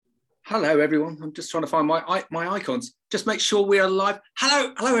Hello, everyone. I'm just trying to find my icons. Just make sure we are live.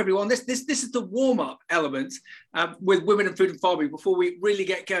 Hello, everyone. This is the warm-up element with Women in Food and Farming before we really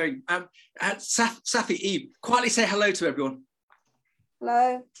get going. Safi, Eve, quietly say hello to everyone.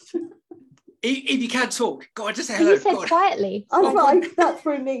 Hello. Eve, you can't talk. Go on, just say hello. You said quietly. I'm fine. That's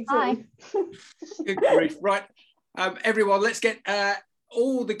for me too. Hi. Good grief. Right, everyone. Let's get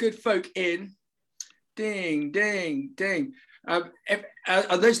all the good folk in. Ding, ding, ding.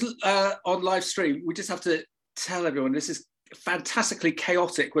 Those on live stream, we just have to tell everyone this is fantastically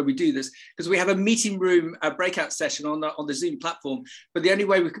chaotic when we do this because we have a meeting room breakout session on the Zoom platform, but the only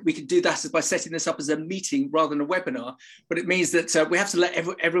way we can do that is by setting this up as a meeting rather than a webinar. But it means that we have to let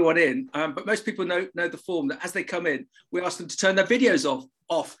everyone in, but most people know the form that as they come in we ask them to turn their videos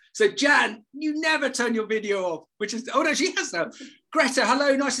off. So Jan, you never turn your video off, which is, oh no, she has now. Greta,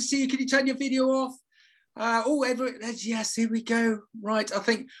 hello, nice to see you. Can you turn your video off? Yes, here we go. Right, I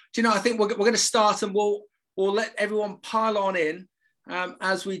think we're going to start, and we'll let everyone pile on in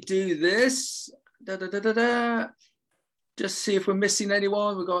as we do this. Just see if we're missing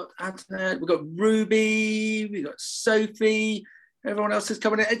anyone. We've got Antoinette, we've got Ruby, we've got Sophie. Everyone else is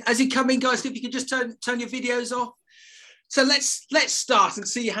coming in. As you come in, guys, if you could just turn your videos off. So let's start and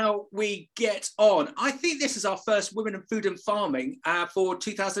see how we get on. I think this is our first Women in Food and Farming for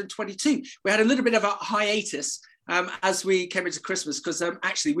 2022. We had a little bit of a hiatus as we came into Christmas because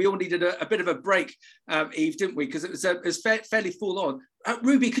actually we all needed a bit of a break, Eve, didn't we? Because it was fairly full on.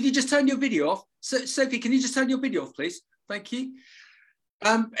 Ruby, could you just turn your video off? Sophie, can you just turn your video off, please? Thank you.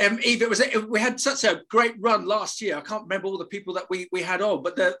 Eve, we had such a great run last year. I can't remember all the people that we had on,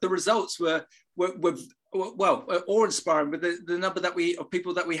 but the results were awe-inspiring with the number of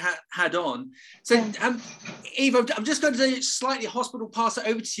people that we had on. So, Eve, I'm just going to slightly hospital pass it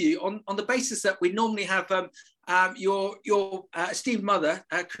over to you on the basis that we normally have your esteemed mother,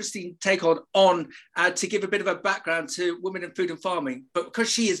 Christine, take on to give a bit of a background to Women in Food and Farming. But because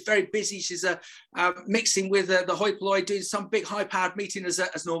she is very busy, she's mixing with the hoi polloi, doing some big high-powered meeting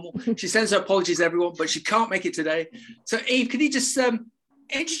as normal. She sends her apologies, everyone, but she can't make it today. So, Eve, can you just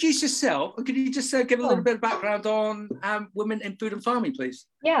introduce yourself, and could you just give a little bit of background on Women in Food and Farming, please?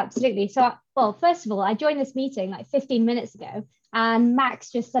 Yeah, absolutely. So, well, first of all, I joined this meeting like 15 minutes ago, and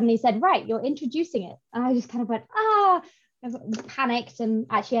Max just suddenly said, right, you're introducing it. And I just kind of went, I panicked, and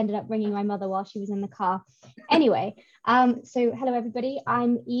actually ended up ringing my mother while she was in the car. Anyway, so hello, everybody.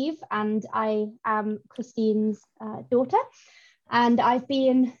 I'm Eve, and I am Christine's daughter. And I've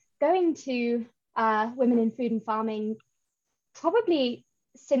been going to Women in Food and Farming probably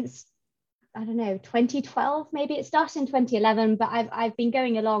since, I don't know, 2012, maybe. It started in 2011, but I've been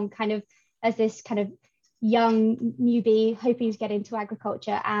going along kind of as this kind of young newbie hoping to get into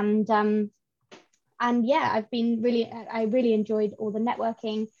agriculture, and yeah, I really enjoyed all the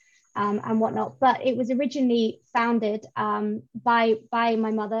networking and whatnot. But it was originally founded by my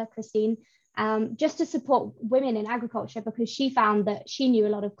mother, Christine, just to support women in agriculture, because she found that she knew a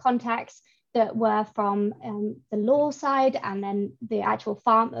lot of contacts that were from the law side, and then the actual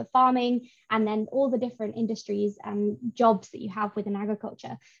farming, and then all the different industries and jobs that you have within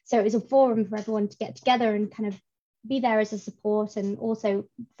agriculture. So it was a forum for everyone to get together and kind of be there as a support, and also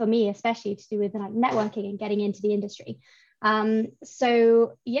for me especially to do with like networking and getting into the industry.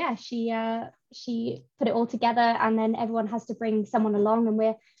 So yeah, she put it all together, and then everyone has to bring someone along, and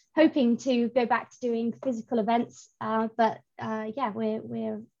we're hoping to go back to doing physical events, but yeah,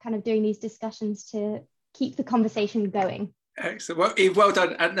 we're kind of doing these discussions to keep the conversation going. Excellent. Well, Eve, well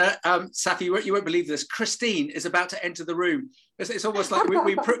done. And Safi, you won't believe this. Christine is about to enter the room. It's almost like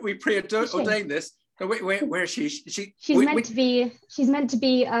we preordained this. Where is she? She's meant to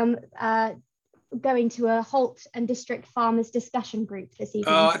be going to a Holt and District Farmers discussion group this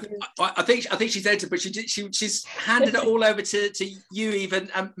evening. I think she's entered, but she's handed it all over to you, Eve,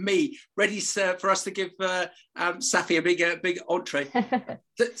 and me, ready for us to give Safi a big entree.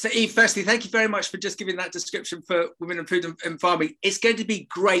 So Eve, firstly, thank you very much for just giving that description for Women in Food and Farming. It's going to be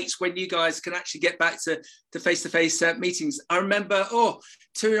great when you guys can actually get back to face-to-face meetings. I remember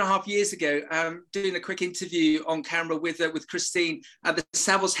 2.5 years ago doing a quick interview on camera with Christine at the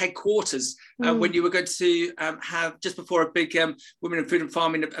Savills headquarters when you were going to have just before a big Women in Food and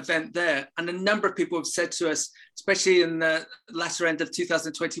Farming event there. And a number of people have said to us, especially in the latter end of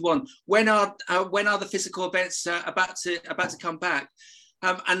 2021, when are the physical events about to come back?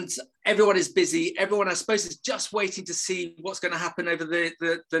 And everyone is busy. Everyone, I suppose, is just waiting to see what's going to happen over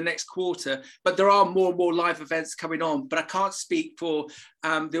the next quarter. But there are more and more live events coming on. But I can't speak for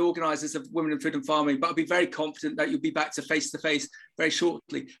the organisers of Women in Food and Farming, but I'll be very confident that you'll be back to face very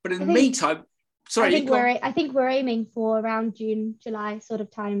shortly. But in the meantime, Sorry, I think we're aiming for around June, July sort of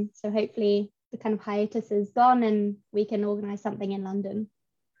time. So hopefully the kind of hiatus is gone and we can organise something in London.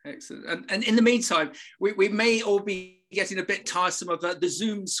 Excellent. And in the meantime, we may all be getting a bit tiresome of the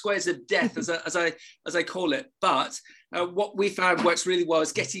Zoom squares of death, as I call it. But what we found works really well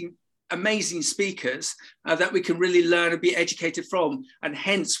is getting amazing speakers that we can really learn and be educated from, and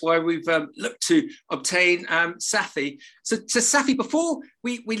hence why we've looked to obtain Safi. So Safi, before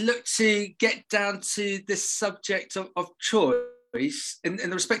we look to get down to this subject of choice in the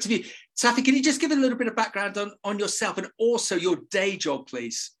respect of you, Safi, can you just give a little bit of background on yourself and also your day job,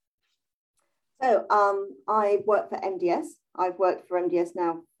 please? So I work for MDS. I've worked for MDS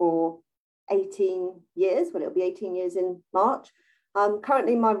now for 18 years. Well, it'll be 18 years in March.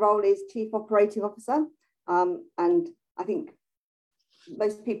 Currently, my role is Chief Operating Officer. And I think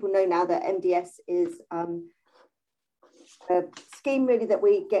most people know now that MDS is a scheme really that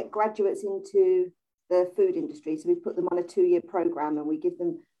we get graduates into the food industry. So we put them on a 2-year program and we give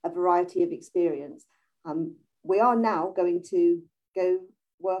them a variety of experience. We are now going to go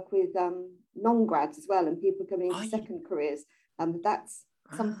work with non-grads as well, and people coming into second careers. That's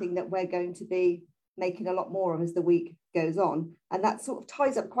something that we're going to be making a lot more of as the week goes on. And that sort of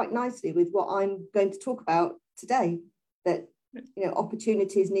ties up quite nicely with what I'm going to talk about today, that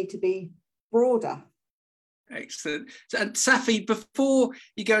opportunities need to be broader. Excellent. And Safi, before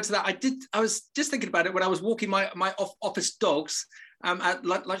you go into that, I was just thinking about it when I was walking my office dogs at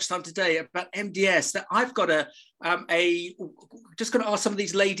lunchtime today about MDS, that I've got just going to ask some of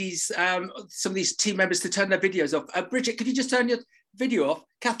these ladies, some of these team members to turn their videos off. Bridget, could you just turn your video off?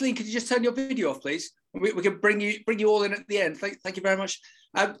 Kathleen, could you just turn your video off, please? We can bring you all in at the end. Thank you very much.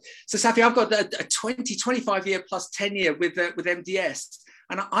 So Safi, I've got a 25 year plus 10 year with MDS.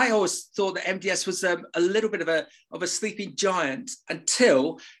 And I always thought that MDS was a little bit of a sleeping giant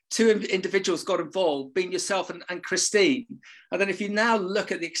until two individuals got involved, being yourself and Christine. And then if you now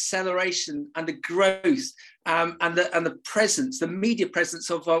look at the acceleration and the growth and the presence, the media presence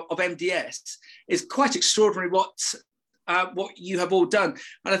of MDS is quite extraordinary what you have all done.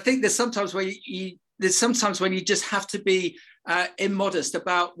 And I think there's sometimes when you just have to be immodest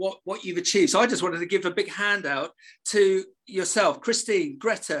about what you've achieved. So I just wanted to give a big hand out to yourself, Christine,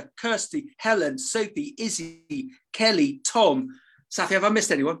 Greta, Kirsty, Helen, Sophie, Izzy, Kelly, Tom. Safi, have I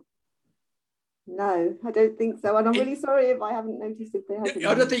missed anyone? No, I don't think so. And I'm really sorry if I haven't noticed if they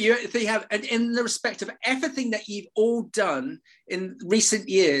have. I don't think you have. And in the respect of everything that you've all done in recent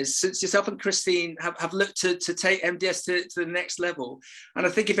years, since yourself and Christine have looked to take MDS to the next level. And I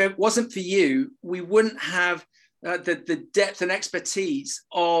think if it wasn't for you, we wouldn't have the depth and expertise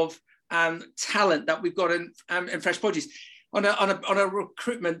of talent that we've got in Fresh Produce. On a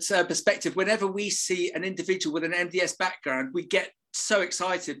recruitment perspective, whenever we see an individual with an MDS background, we get so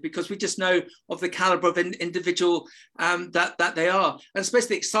excited because we just know of the caliber of individual that they are, and especially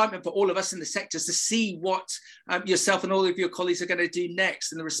the excitement for all of us in the sectors to see what yourself and all of your colleagues are going to do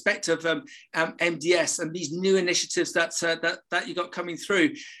next in the respect of MDS and these new initiatives that you got coming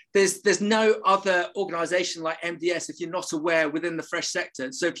through. There's no other organisation like MDS if you're not aware within the fresh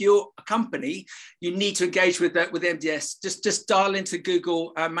sector. So if you're a company, you need to engage with MDS. Just dial into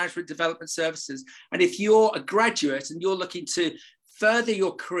Google Management Development Services, and if you're a graduate and you're looking to further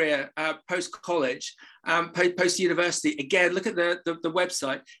your career post-college, post-university, again, look at the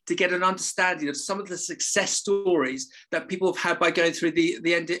website to get an understanding of some of the success stories that people have had by going through the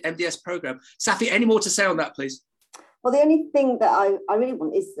MDS program. Safi, any more to say on that, please? Well, the only thing that I really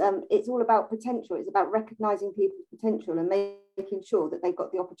want is it's all about potential. It's about recognising people's potential and making sure that they've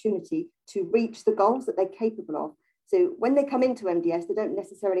got the opportunity to reach the goals that they're capable of. So when they come into MDS, they don't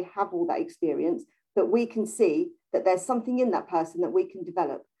necessarily have all that experience, but we can see that there's something in that person that we can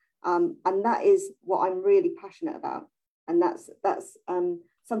develop. And that is what I'm really passionate about. And that's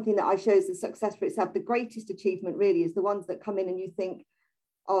something that I show as a success for itself. The greatest achievement really is the ones that come in and you think,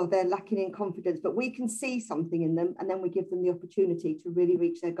 oh, they're lacking in confidence, but we can see something in them and then we give them the opportunity to really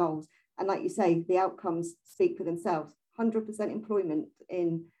reach their goals. And like you say, the outcomes speak for themselves. 100% employment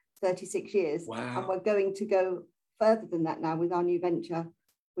in 36 years. Wow. And we're going to go further than that now with our new venture,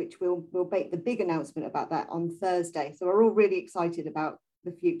 which we'll make the big announcement about that on Thursday. So we're all really excited about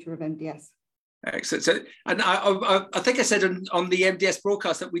the future of MDS. Excellent. So, and I think I said on the MDS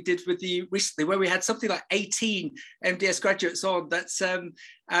broadcast that we did with you recently, where we had something like 18 MDS graduates on. That's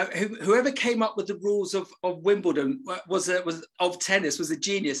whoever came up with the rules of Wimbledon was of tennis was a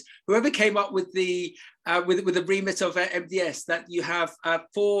genius. Whoever came up with the with the remit of MDS, that you have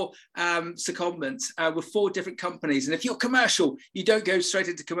 4 secondments with 4 different companies. And if you're commercial, you don't go straight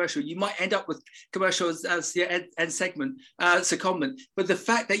into commercial. You might end up with commercial as your end segment, secondment. But the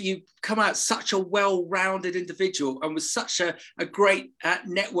fact that you come out such a well-rounded individual and with such a great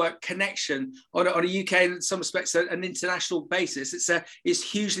network connection on a UK and in some respects an international basis,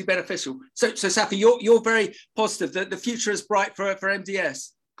 it's hugely beneficial. So Safi, you're very positive that the future is bright for MDS.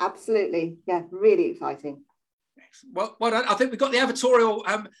 Absolutely, yeah, really exciting. Well, I think we've got the advertorial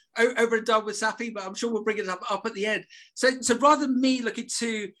over and done with Safi, but I'm sure we'll bring it up at the end. So rather than me looking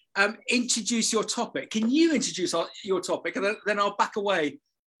to introduce your topic, can you introduce your topic, and then I'll back away?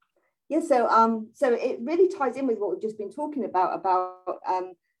 Yeah, so it really ties in with what we've just been talking about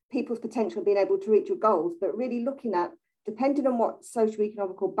people's potential being able to reach your goals, but really looking at, depending on what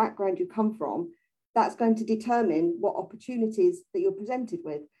socio-economical background you come from, that's going to determine what opportunities that you're presented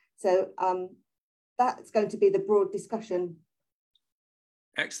with. So that's going to be the broad discussion.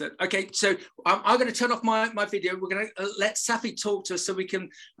 Excellent. Okay, so I'm going to turn off my video. We're going to let Safi talk to us so we can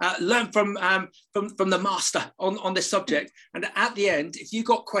learn from the master on this subject. And at the end, if you've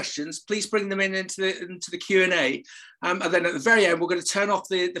got questions, please bring them into the Q&A. And then at the very end, we're going to turn off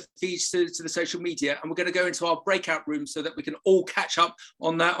the feeds to the social media, and we're going to go into our breakout room so that we can all catch up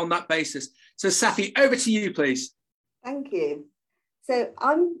on that basis. So Safi, over to you, please. Thank you. So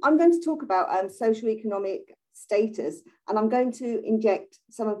I'm going to talk about socioeconomic status, and I'm going to inject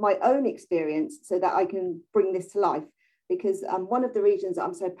some of my own experience so that I can bring this to life, because one of the reasons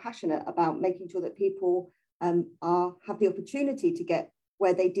I'm so passionate about making sure that people have the opportunity to get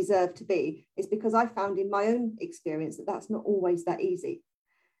where they deserve to be is because I found in my own experience that that's not always that easy.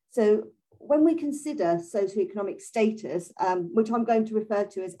 So when we consider socioeconomic status, which I'm going to refer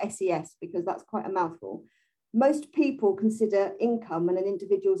to as SES because that's quite a mouthful, most people consider income and an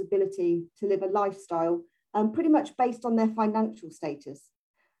individual's ability to live a lifestyle pretty much based on their financial status.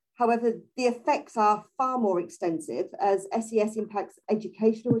 However, the effects are far more extensive, as SES impacts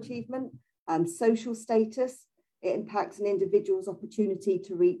educational achievement, social status. It impacts an individual's opportunity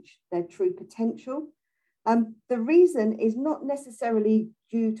to reach their true potential. The reason is not necessarily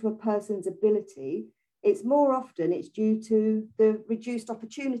due to a person's ability. It's due to the reduced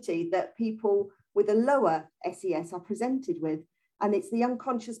opportunity that people with a lower SES are presented with. And it's the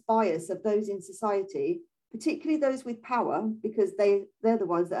unconscious bias of those in society, particularly those with power, because they're the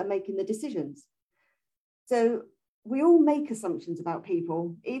ones that are making the decisions. So we all make assumptions about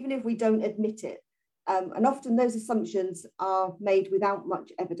people, even if we don't admit it. And often those assumptions are made without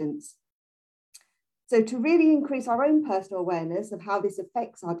much evidence. So to really increase our own personal awareness of how this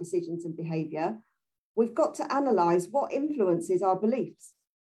affects our decisions and behaviour, we've got to analyse what influences our beliefs.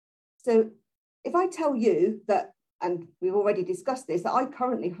 So if I tell you that, and we've already discussed this, that I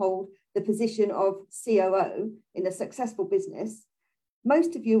currently hold the position of COO in a successful business,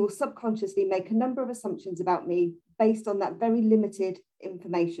 most of you will subconsciously make a number of assumptions about me based on that very limited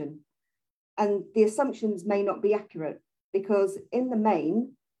information. And the assumptions may not be accurate because in the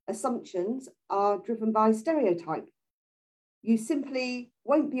main, assumptions are driven by stereotype. You simply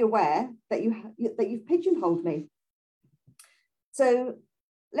won't be aware that you've pigeonholed me. So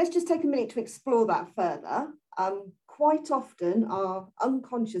let's just take a minute to explore that further. Quite often our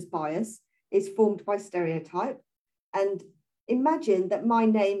unconscious bias is formed by stereotype. And imagine that my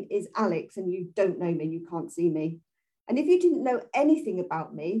name is Alex and you don't know me, you can't see me. And if you didn't know anything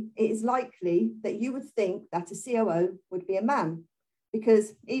about me, it is likely that you would think that a COO would be a man,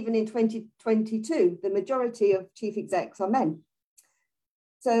 because even in 2022, the majority of chief execs are men.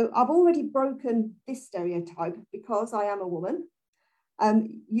 So I've already broken this stereotype because I am a woman.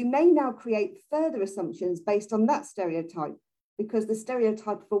 You may now create further assumptions based on that stereotype, because the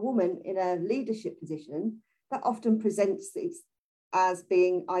stereotype of a woman in a leadership position that often presents it as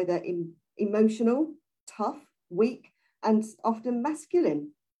being either emotional, tough, weak, and often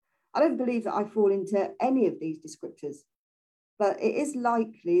masculine. I don't believe that I fall into any of these descriptors, but it is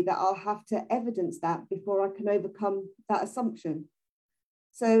likely that I'll have to evidence that before I can overcome that assumption.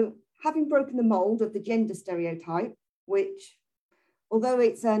 So having broken the mold of the gender stereotype, which, although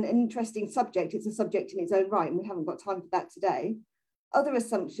it's an interesting subject, it's a subject in its own right, and we haven't got time for that today, other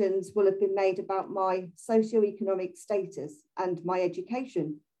assumptions will have been made about my socioeconomic status and my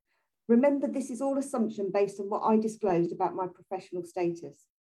education. Remember, this is all assumption based on what I disclosed about my professional status.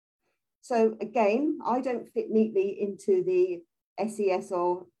 So again, I don't fit neatly into the SES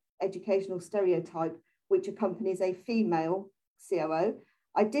or educational stereotype, which accompanies a female COO.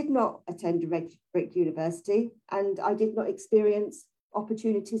 I did not attend a red brick university, and I did not experience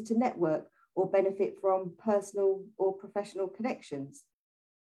opportunities to network or benefit from personal or professional connections.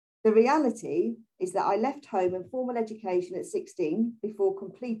 The reality is that I left home and formal education at 16 before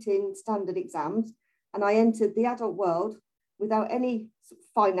completing standard exams, and I entered the adult world without any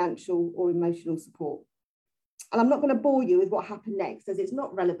financial or emotional support. And I'm not going to bore you with what happened next, as it's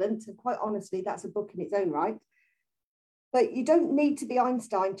not relevant, and quite honestly, that's a book in its own right. But you don't need to be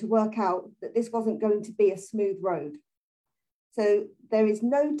Einstein to work out that this wasn't going to be a smooth road. So there is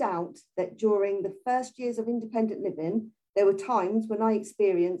no doubt that during the first years of independent living, there were times when I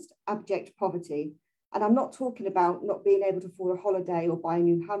experienced abject poverty. And I'm not talking about not being able to afford a holiday or buy a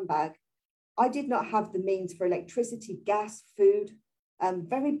new handbag. I did not have the means for electricity, gas, food.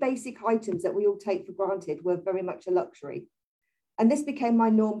 Very basic items that we all take for granted were very much a luxury. And this became my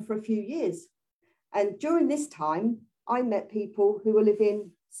norm for a few years. And during this time, I met people who were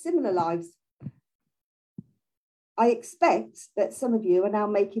living similar lives. I expect that some of you are now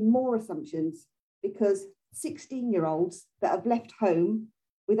making more assumptions, because 16-year-olds that have left home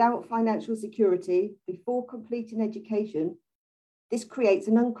without financial security before completing education, this creates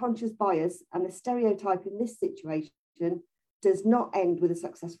an unconscious bias, and the stereotype in this situation does not end with a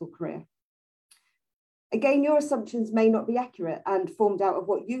successful career. Again, your assumptions may not be accurate and formed out of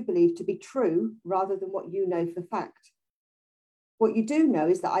what you believe to be true rather than what you know for fact. What you do know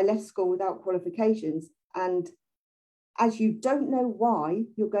is that I left school without qualifications, and as you don't know why,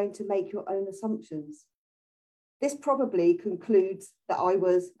 you're going to make your own assumptions. This probably concludes that I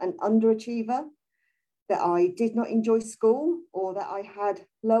was an underachiever, that I did not enjoy school, or that I had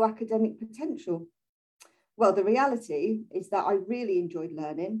low academic potential. Well, the reality is that I really enjoyed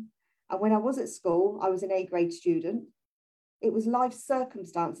learning. And when I was at school, I was an A-grade student. It was life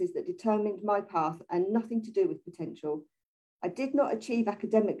circumstances that determined my path and nothing to do with potential. I did not achieve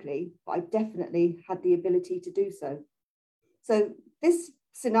academically, but I definitely had the ability to do so. So this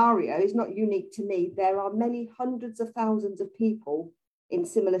scenario is not unique to me. There are many hundreds of thousands of people in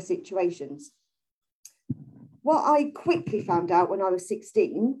similar situations. What I quickly found out when I was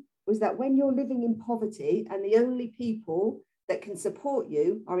 16 was that when you're living in poverty and the only people that can support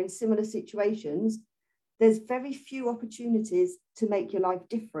you are in similar situations, there's very few opportunities to make your life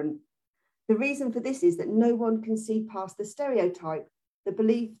different. The reason for this is that no one can see past the stereotype, the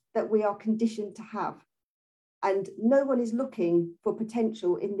belief that we are conditioned to have. And no one is looking for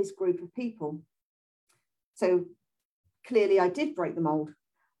potential in this group of people. So clearly I did break the mold.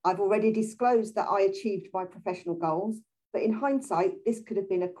 I've already disclosed that I achieved my professional goals, but in hindsight, this could have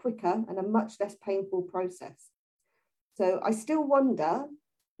been a quicker and a much less painful process. So I still wonder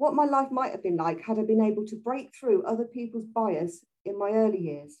what my life might have been like had I been able to break through other people's bias in my early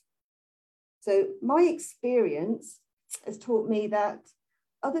years. So my experience has taught me that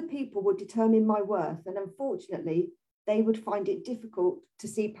other people would determine my worth, and unfortunately, they would find it difficult to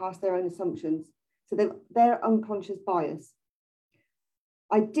see past their own assumptions. So their unconscious bias.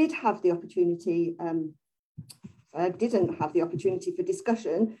 I didn't have the opportunity for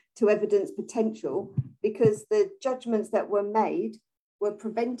discussion to evidence potential, because the judgments that were made were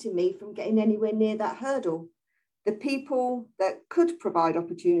preventing me from getting anywhere near that hurdle. The people that could provide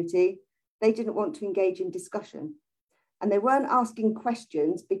opportunity, they didn't want to engage in discussion. And they weren't asking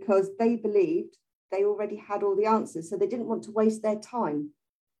questions because they believed they already had all the answers. So they didn't want to waste their time.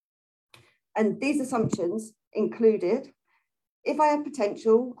 And these assumptions included, if I had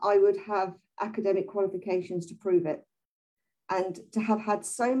potential, I would have academic qualifications to prove it. And to have had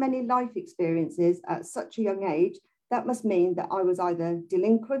so many life experiences at such a young age, that must mean that I was either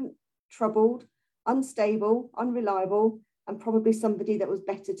delinquent, troubled, unstable, unreliable, and probably somebody that was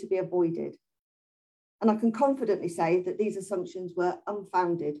better to be avoided. And I can confidently say that these assumptions were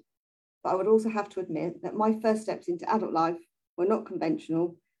unfounded. But I would also have to admit that my first steps into adult life were not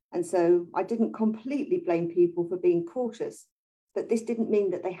conventional. And so I didn't completely blame people for being cautious, but this didn't mean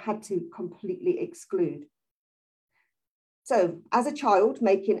that they had to completely exclude. So as a child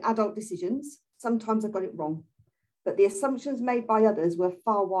making adult decisions, sometimes I got it wrong, but the assumptions made by others were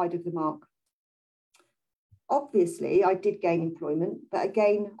far wide of the mark. Obviously, I did gain employment, but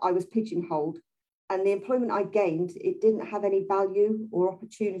again, I was pigeonholed. And the employment I gained, it didn't have any value or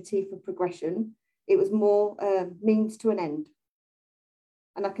opportunity for progression. It was more means to an end.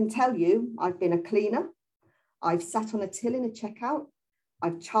 And I can tell you, I've been a cleaner, I've sat on a till in a checkout,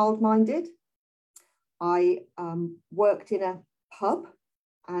 I've childminded, I worked in a pub,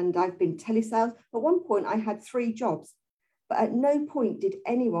 and I've been telesales. At one point, I had 3 jobs, but at no point did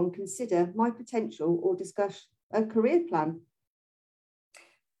anyone consider my potential or discuss a career plan.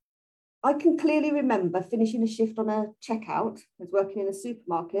 I can clearly remember finishing a shift on a checkout. I was working in a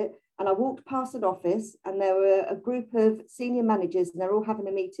supermarket, and I walked past an office, and there were a group of senior managers, and they're all having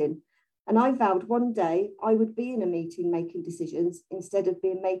a meeting. And I vowed one day I would be in a meeting making decisions instead of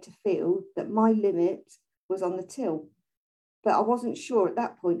being made to feel that my limit was on the till. But I wasn't sure at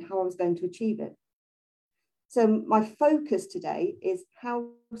that point how I was going to achieve it. So my focus today is how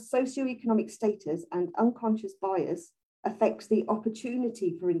socioeconomic status and unconscious bias affects the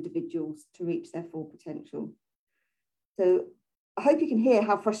opportunity for individuals to reach their full potential. So I hope you can hear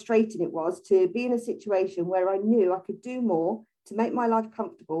how frustrating it was to be in a situation where I knew I could do more to make my life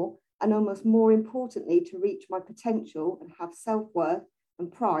comfortable, and almost more importantly, to reach my potential and have self-worth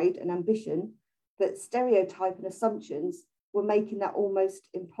and pride and ambition, but stereotype and assumptions were making that almost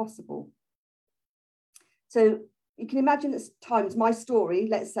impossible. So you can imagine at times my story,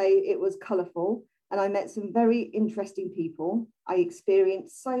 let's say it was colourful, and I met some very interesting people. I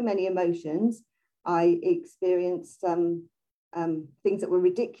experienced so many emotions. I experienced things that were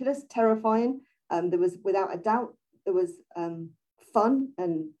ridiculous, terrifying. There was, without a doubt, there was fun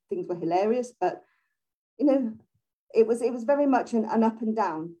and things were hilarious, but you know, it was very much an up and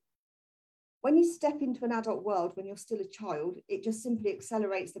down. When you step into an adult world when you're still a child, it just simply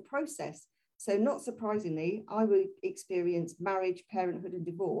accelerates the process. So not surprisingly, I would experience marriage, parenthood and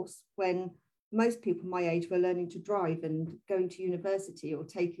divorce when most people my age were learning to drive and going to university or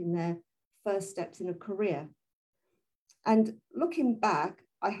taking their first steps in a career. And looking back,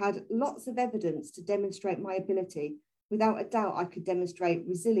 I had lots of evidence to demonstrate my ability. Without a doubt, I could demonstrate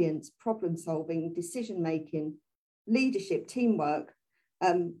resilience, problem solving, decision making, leadership, teamwork,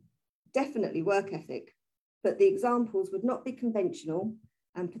 definitely work ethic. But the examples would not be conventional,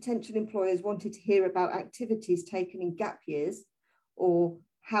 and potential employers wanted to hear about activities taken in gap years or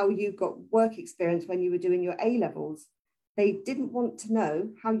how you got work experience when you were doing your A-levels. They didn't want to know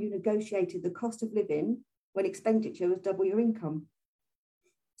how you negotiated the cost of living when expenditure was double your income.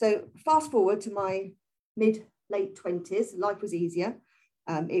 So fast forward to my mid-late 20s, life was easier.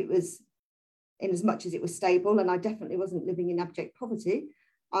 It was, in as much as it was stable, and I definitely wasn't living in abject poverty.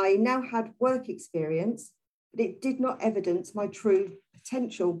 I now had work experience, but it did not evidence my true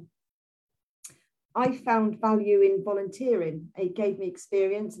potential. I found value in volunteering. It gave me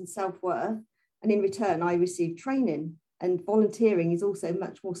experience and self-worth, and in return, I received training. And volunteering is also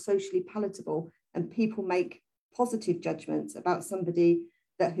much more socially palatable, and people make positive judgments about somebody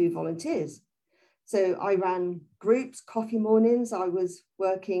who volunteers. So I ran groups, coffee mornings. I was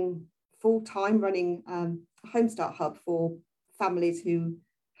working full-time running a Home Start Hub for families who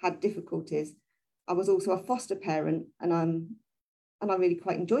had difficulties. I was also a foster parent, and I really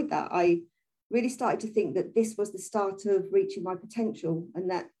quite enjoyed that. I really started to think that this was the start of reaching my potential,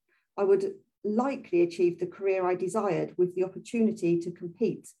 and that I would likely achieve the career I desired with the opportunity to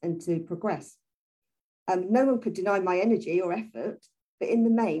compete and to progress. No one could deny my energy or effort, but in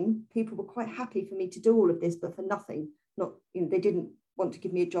the main, people were quite happy for me to do all of this, but for nothing. Not, you know, they didn't want to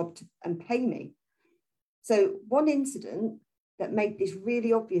give me a job and pay me. So one incident that made this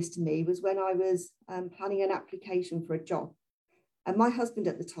really obvious to me was when I was planning an application for a job. And my husband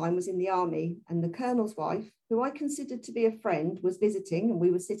at the time was in the army, and the colonel's wife, who I considered to be a friend, was visiting, and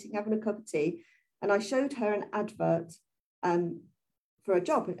we were sitting having a cup of tea, and I showed her an advert for a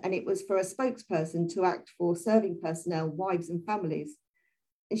job, and it was for a spokesperson to act for serving personnel, wives and families.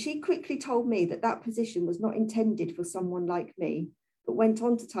 And she quickly told me that that position was not intended for someone like me, but went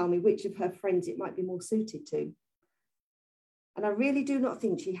on to tell me which of her friends it might be more suited to. And I really do not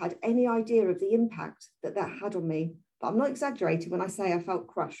think she had any idea of the impact that that had on me. But I'm not exaggerating when I say I felt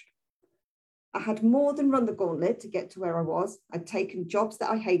crushed. I had more than run the gauntlet to get to where I was. I'd taken jobs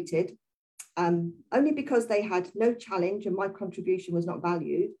that I hated, only because they had no challenge and my contribution was not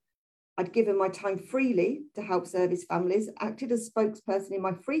valued. I'd given my time freely to help service families, acted as spokesperson in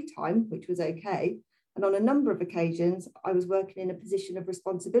my free time, which was okay. And on a number of occasions, I was working in a position of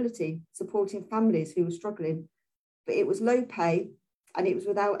responsibility, supporting families who were struggling. But it was low pay, and it was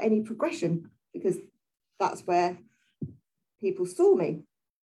without any progression, because that's where people saw me.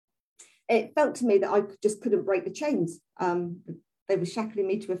 It felt to me that I just couldn't break the chains. They were shackling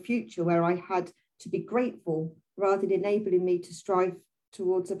me to a future where I had to be grateful rather than enabling me to strive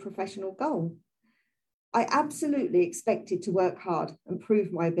towards a professional goal. I absolutely expected to work hard and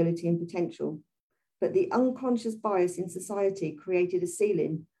prove my ability and potential, but the unconscious bias in society created a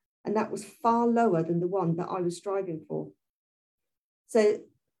ceiling, and that was far lower than the one that I was striving for. So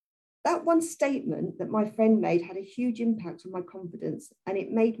that one statement that my friend made had a huge impact on my confidence, and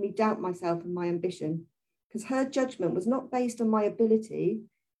it made me doubt myself and my ambition, because her judgment was not based on my ability.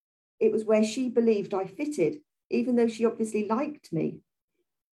 It was where she believed I fitted, even though she obviously liked me.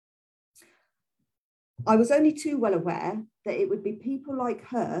 I was only too well aware that it would be people like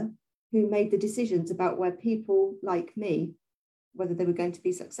her who made the decisions about where people like me, whether they were going to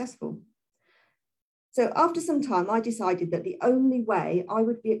be successful. So after some time, I decided that the only way I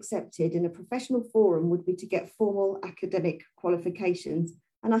would be accepted in a professional forum would be to get formal academic qualifications.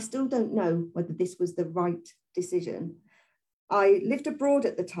 And I still don't know whether this was the right decision. I lived abroad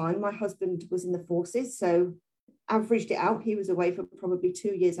at the time. My husband was in the forces, so averaged it out. He was away for probably 2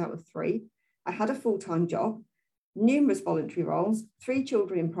 years out of 3. I had a full-time job, numerous voluntary roles, 3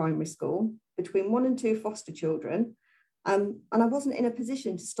 children in primary school, between 1 and 2 foster children. And I wasn't in a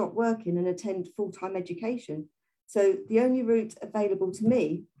position to stop working and attend full-time education. So the only route available to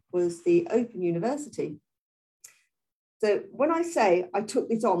me was the Open University. So when I say I took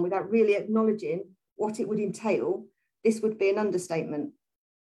this on without really acknowledging what it would entail, this would be an understatement.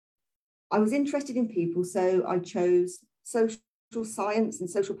 I was interested in people, so I chose social science and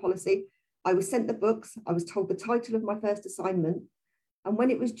social policy. I was sent the books. I was told the title of my first assignment. And when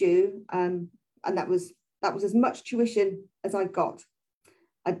it was due, and that was as much tuition as I got.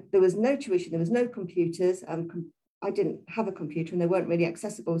 There was no tuition, there was no computers. I didn't have a computer and they weren't really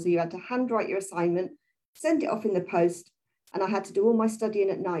accessible. So you had to handwrite your assignment, send it off in the post, and I had to do all my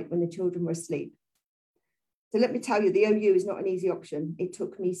studying at night when the children were asleep. So let me tell you, the OU is not an easy option. It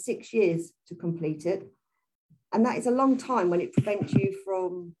took me 6 years to complete it. And that is a long time when it prevents you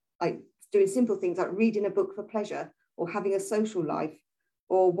from doing simple things like reading a book for pleasure or having a social life,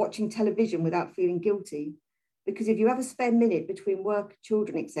 or watching television without feeling guilty. Because if you have a spare minute between work,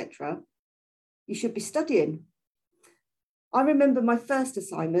 children, etc., you should be studying. I remember my first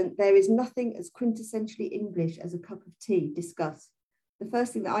assignment, there is nothing as quintessentially English as a cup of tea, discuss. The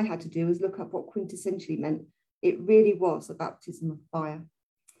first thing that I had to do was look up what quintessentially meant. It really was a baptism of fire.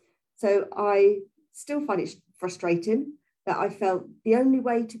 So I still find it frustrating that I felt the only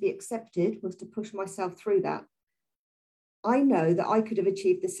way to be accepted was to push myself through that. I know that I could have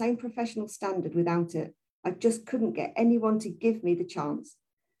achieved the same professional standard without it. I just couldn't get anyone to give me the chance.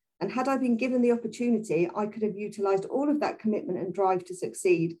 And had I been given the opportunity, I could have utilised all of that commitment and drive to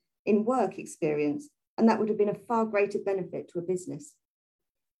succeed in work experience, and that would have been a far greater benefit to a business.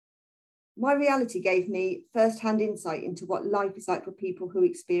 My reality gave me first-hand insight into what life is like for people who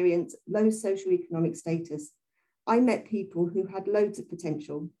experience low socioeconomic status. I met people who had loads of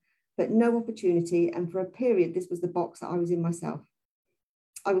potential, but no opportunity, and for a period, this was the box that I was in myself.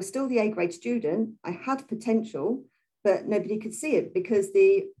 I was still the A-grade student. I had potential, but nobody could see it because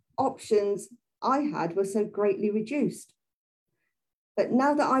the options I had were so greatly reduced. But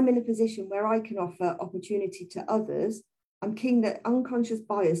now that I'm in a position where I can offer opportunity to others, I'm keen that unconscious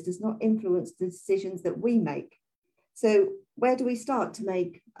bias does not influence the decisions that we make. So where do we start to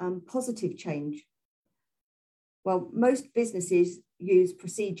make positive change? Well, most businesses use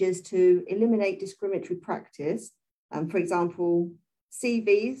procedures to eliminate discriminatory practice. For example,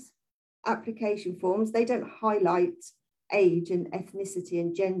 CVs, application forms, they don't highlight age and ethnicity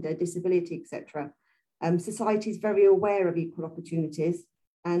and gender, disability, etc. Society is very aware of equal opportunities,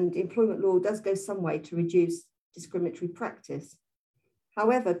 and employment law does go some way to reduce discriminatory practice.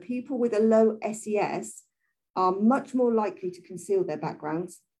 However, people with a low SES are much more likely to conceal their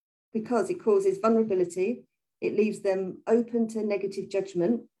backgrounds because it causes vulnerability. It leaves them open to negative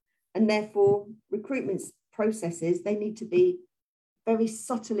judgment, and therefore recruitment processes, they need to be very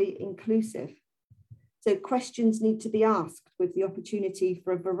subtly inclusive. So questions need to be asked with the opportunity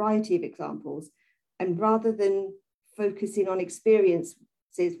for a variety of examples. And rather than focusing on experiences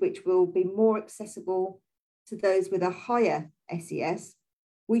which will be more accessible to those with a higher SES,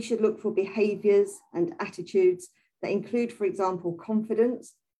 we should look for behaviours and attitudes that include, for example,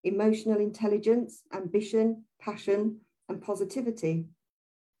 confidence, emotional intelligence, ambition, passion, and positivity.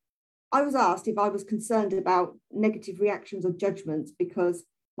 I was asked if I was concerned about negative reactions or judgments because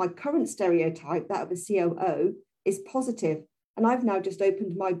my current stereotype, that of a COO, is positive, and I've now just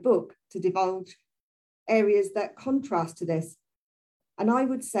opened my book to divulge areas that contrast to this. And I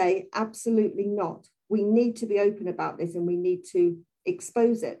would say absolutely not. We need to be open about this and we need to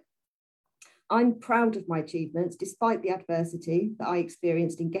expose it. I'm proud of my achievements despite the adversity that I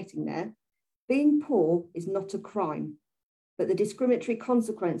experienced in getting there. Being poor is not a crime, but the discriminatory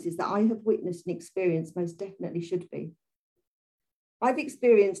consequences that I have witnessed and experienced most definitely should be. I've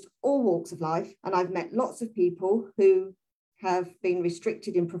experienced all walks of life, and I've met lots of people who have been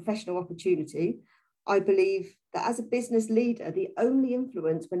restricted in professional opportunity. I believe that as a business leader, the only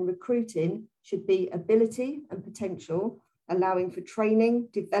influence when recruiting should be ability and potential, allowing for training,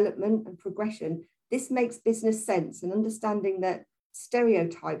 development, and progression. This makes business sense, and understanding that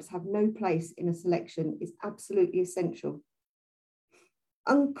stereotypes have no place in a selection is absolutely essential.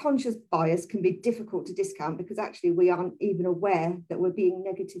 Unconscious bias can be difficult to discount because actually we aren't even aware that we're being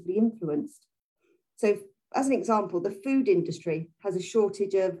negatively influenced. So as an example, the food industry has a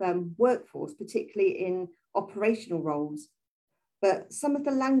shortage of workforce, particularly in operational roles. But some of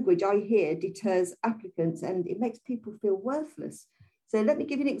the language I hear deters applicants and it makes people feel worthless. So let me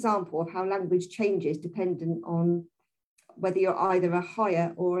give you an example of how language changes dependent on whether you're either a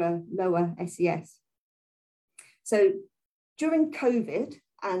higher or a lower SES. So during COVID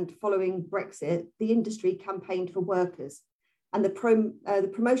and following Brexit, the industry campaigned for workers. And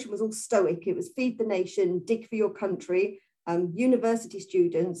the promotion was all stoic. It was feed the nation, dig for your country. University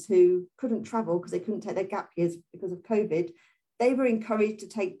students who couldn't travel because they couldn't take their gap years because of COVID, they were encouraged to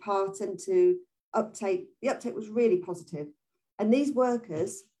take part and to uptake. The uptake was really positive. And these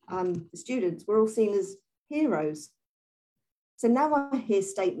workers, the students, were all seen as heroes. So now I hear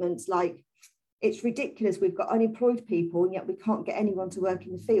statements like, it's ridiculous, we've got unemployed people and yet we can't get anyone to work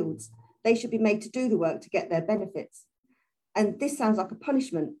in the fields. They should be made to do the work to get their benefits. And this sounds like a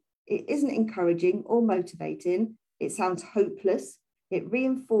punishment. It isn't encouraging or motivating. It sounds hopeless. It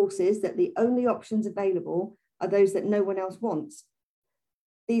reinforces that the only options available are those that no one else wants.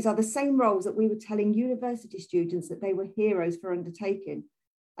 These are the same roles that we were telling university students that they were heroes for undertaking.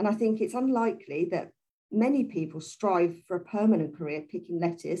 And I think it's unlikely that many people strive for a permanent career picking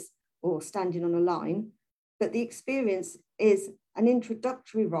lettuce or standing on a line, but the experience is an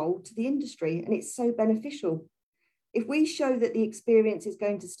introductory role to the industry, and it's so beneficial. If we show that the experience is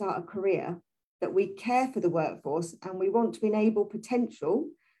going to start a career, that we care for the workforce and we want to enable potential,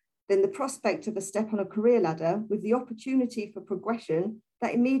 then the prospect of a step on a career ladder with the opportunity for progression,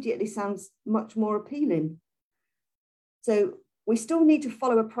 that immediately sounds much more appealing. So we still need to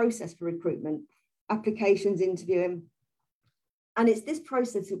follow a process for recruitment, applications, interviewing. And it's this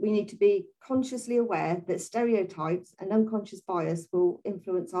process that we need to be consciously aware that stereotypes and unconscious bias will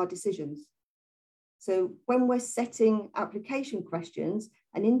influence our decisions. So when we're setting application questions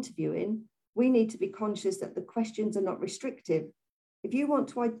and interviewing, we need to be conscious that the questions are not restrictive. If you want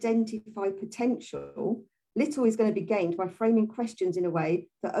to identify potential, little is going to be gained by framing questions in a way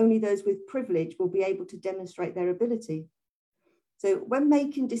that only those with privilege will be able to demonstrate their ability. So when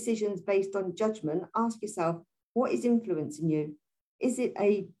making decisions based on judgment, ask yourself, what is influencing you? Is it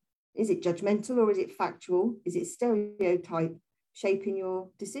judgmental or is it factual? Is it stereotype shaping your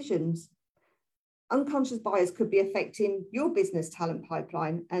decisions? Unconscious bias could be affecting your business talent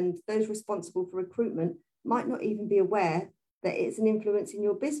pipeline, and those responsible for recruitment might not even be aware that it's an influence in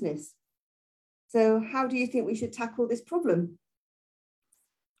your business. So how do you think we should tackle this problem?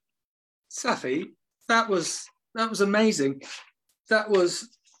 Safi, that was amazing. That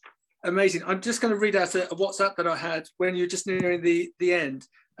was amazing. I'm just going to read out a WhatsApp that I had when you're just nearing the end.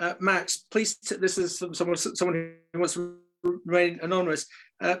 Max, please, this is from someone who wants to remain anonymous.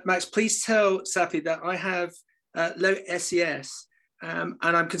 Max, please tell Safi that I have low SES and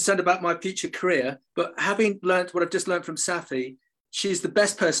I'm concerned about my future career, but having learned what I've just learned from Safi, she's the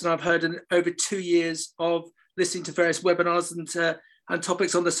best person I've heard in over 2 years of listening to various webinars and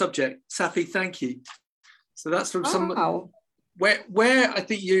topics on the subject. Safi, thank you. So that's from someone. Where I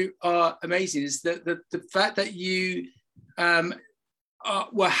think you are amazing is that the fact that you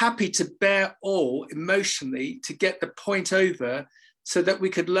were happy to bear all emotionally to get the point over so that we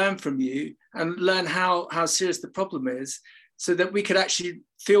could learn from you and learn how serious the problem is, so that we could actually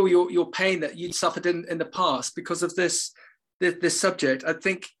feel your pain that you'd suffered in the past because of this subject. I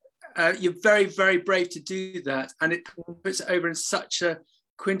think you're very, very brave to do that, and it puts it over in such a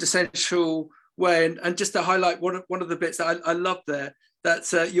quintessential way. And just to highlight one of the bits that I love there,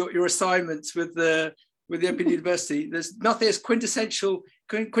 that's your assignments with the Open University. There's nothing as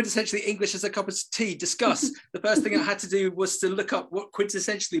quintessentially English as a cup of tea. Discuss. The first thing I had to do was to look up what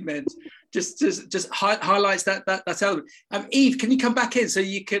quintessentially meant. Just highlights that element. Eve, can you come back in so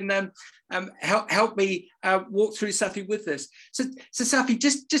you can help me walk through Safi with this? So Safi,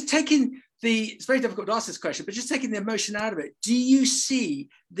 just taking it's very difficult to ask this question, but just taking the emotion out of it, do you see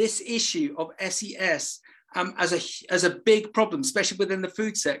this issue of SES as a big problem, especially within the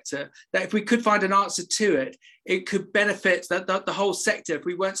food sector, that if we could find an answer to it, it could benefit the whole sector if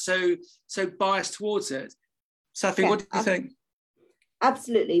we weren't so biased towards it? Safi, what do you think?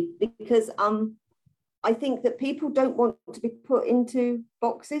 Absolutely, because I think that people don't want to be put into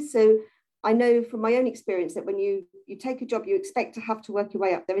boxes. So I know from my own experience that when you take a job, you expect to have to work your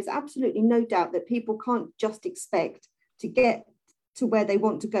way up. There is absolutely no doubt that people can't just expect to get to where they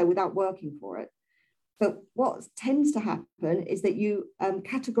want to go without working for it. But what tends to happen is that you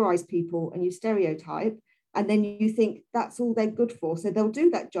categorize people and you stereotype, and then you think that's all they're good for. So they'll do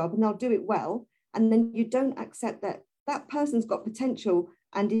that job and they'll do it well. And then you don't accept that that person's got potential.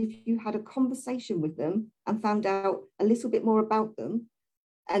 And if you had a conversation with them and found out a little bit more about them,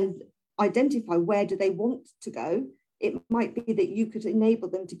 and identify where do they want to go, it might be that you could enable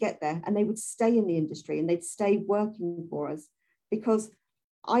them to get there and they would stay in the industry and they'd stay working for us. Because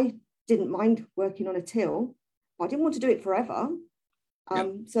I didn't mind working on a till, but I didn't want to do it forever.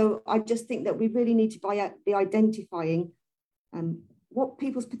 So I just think that we really need to be identifying what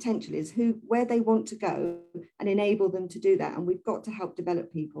people's potential is, where they want to go, and enable them to do that. And we've got to help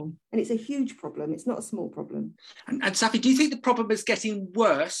develop people. And it's a huge problem. It's not a small problem. And Safi, do you think the problem is getting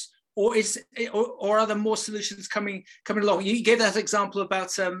worse, or are there more solutions coming along? You gave that example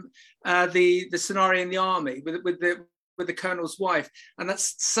about the scenario in the army with the colonel's wife, and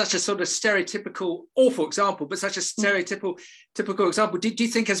that's such a sort of stereotypical, awful example, but such a typical example. Do you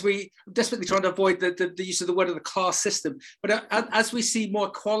think, as we desperately trying to avoid the use of the word of the class system, but as we see more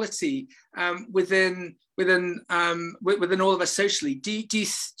equality within all of us socially, do you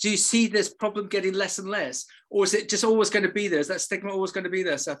see this problem getting less and less, or is it just always going to be there? Is that stigma always going to be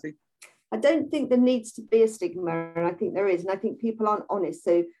there, Safi? I don't think there needs to be a stigma, and I think there is, and I think people aren't honest.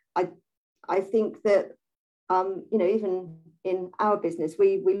 So I think that even in our business,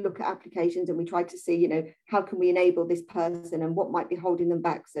 we look at applications and we try to see, how can we enable this person and what might be holding them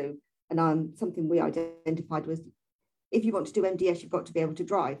back. So, and something we identified was, if you want to do MDS, you've got to be able to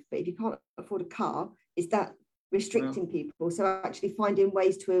drive. But if you can't afford a car, is that restricting people? So actually finding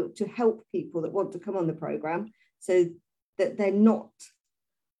ways to help people that want to come on the programme so that they're not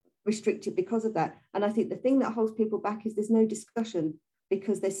restricted because of that. And I think the thing that holds people back is there's no discussion,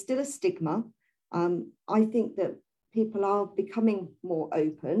 because there's still a stigma. I think that people are becoming more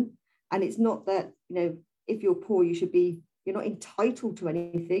open, and it's not that, if you're poor, you're not entitled to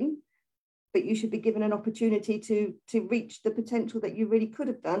anything, but you should be given an opportunity to reach the potential that you really could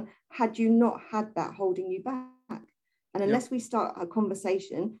have done had you not had that holding you back. And unless we start a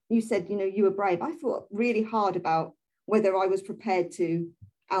conversation, you said, you were brave. I thought really hard about whether I was prepared to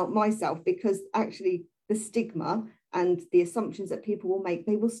out myself, because actually the stigma and the assumptions that people will make,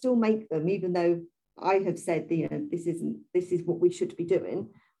 they will still make them, even though I have said, this is what we should be doing.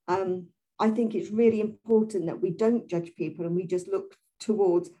 I think it's really important that we don't judge people and we just look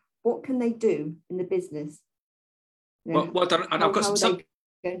towards what can they do in the business. Well done. And I've got some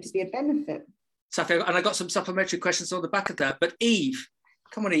going to be a benefit. Safi, and I got some supplementary questions on the back of that. But Eve,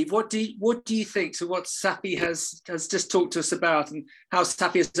 come on, Eve, what do you think to what Safi has just talked to us about, and how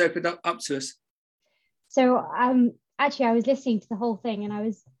Safi has opened up to us? So actually, I was listening to the whole thing, and I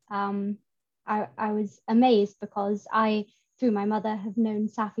was amazed, because I, through my mother, have known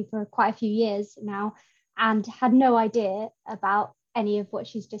Safi for quite a few years now, and had no idea about any of what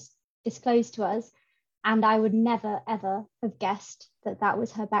she's just disclosed to us. And I would never, ever have guessed that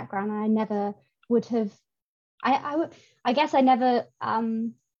was her background. I never would have, I guess I never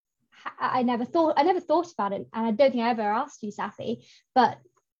thought about it. And I don't think I ever asked you, Safi, but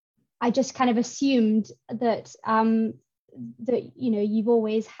I just kind of assumed that you've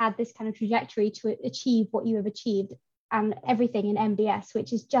always had this kind of trajectory to achieve what you have achieved, and everything in MDS,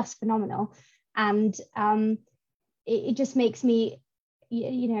 which is just phenomenal. And it just makes me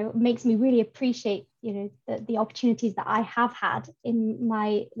really appreciate, the opportunities that I have had in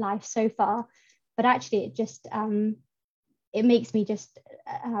my life so far. But actually, it just it makes me just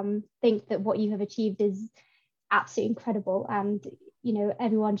think that what you have achieved is absolutely incredible. And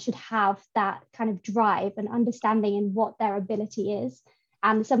everyone should have that kind of drive and understanding in what their ability is.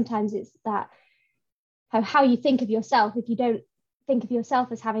 And sometimes it's that how you think of yourself. If you don't think of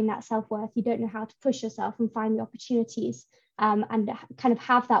yourself as having that self-worth, you don't know how to push yourself and find the opportunities, and kind of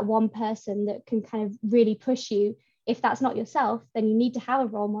have that one person that can kind of really push you. If that's not yourself, then you need to have a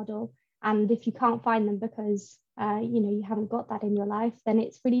role model. And if you can't find them because you haven't got that in your life, then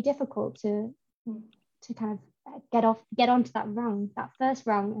it's really difficult to kind of get onto that first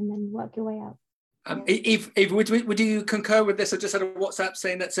rung, and then work your way out. Eve, would you concur with this? I just had a WhatsApp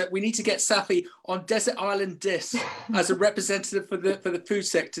saying that we need to get Safi on Desert Island Disc as a representative for the food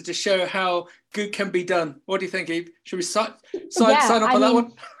sector to show how good can be done. What do you think, Eve? Should we sign up on that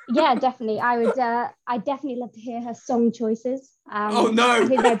one? Yeah, definitely. I'd definitely love to hear her song choices. Oh no! I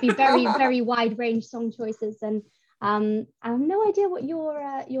think there'd be very, very wide range song choices, and I have no idea what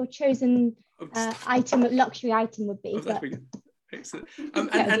your chosen luxury item would be. Excellent. And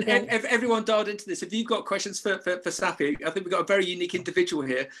if everyone dialed into this, if you've got questions for Safi, I think we've got a very unique individual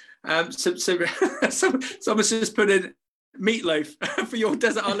here. So someone's just put in Meatloaf for your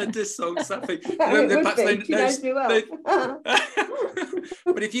Desert Island Disc song, Safi.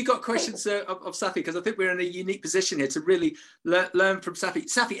 But But if you've got questions of Safi, because I think we're in a unique position here to really learn from Safi.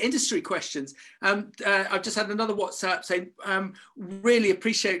 Safi, industry questions. I've just had another WhatsApp saying, really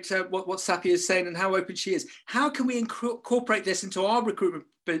appreciate what Safi is saying and how open she is. How can we incorporate this into our recruitment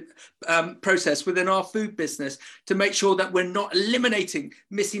process within our food business to make sure that we're not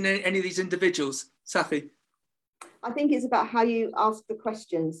missing any of these individuals? Safi? I think it's about how you ask the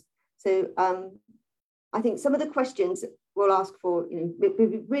questions. So I think some of the questions we'll ask for, it would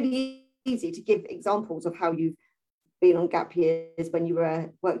be really easy to give examples of how you've been on gap years when you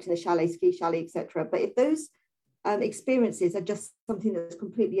worked in a chalet, ski chalet, etc. But if those experiences are just something that's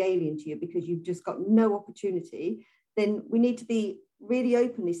completely alien to you because you've just got no opportunity, then we need to be really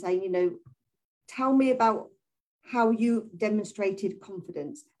openly saying, tell me about how you demonstrated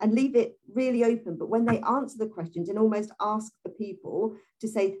confidence, and leave it really open. But when they answer the questions, and almost ask the people to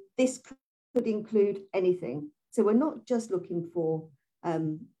say, this could include anything. So we're not just looking for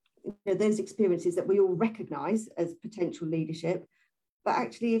those experiences that we all recognize as potential leadership, but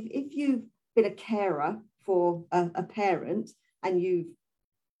actually if you've been a carer for a parent and you've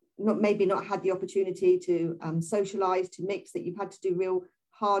maybe not had the opportunity to socialize, to mix, that you've had to do real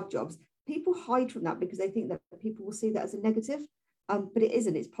hard jobs, people hide from that because they think that people will see that as a negative, but it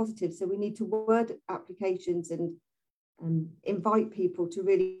isn't, it's positive. So we need to word applications and invite people to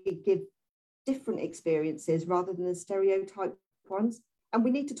really give different experiences rather than the stereotype ones. And we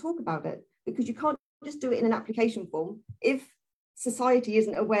need to talk about it, because you can't just do it in an application form. If society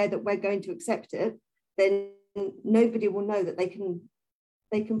isn't aware that we're going to accept it, then nobody will know that they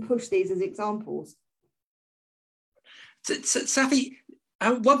can push these as examples. So, Safi,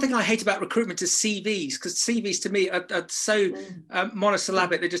 one thing I hate about recruitment is CVs, because CVs to me are so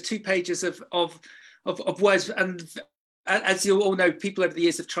monosyllabic. They're just 2 pages of words. And as you all know, people over the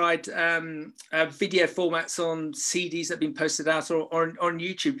years have tried video formats on CDs that have been posted out or on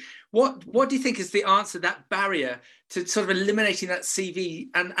YouTube. What do you think is the answer, that barrier to sort of eliminating that CV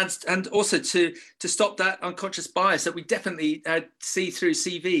and also to stop that unconscious bias that we definitely see through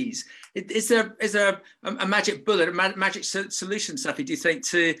CVs? Is there a magic bullet, a magic solution, Safi, do you think,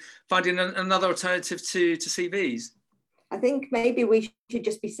 to finding another alternative to CVs? I think maybe we should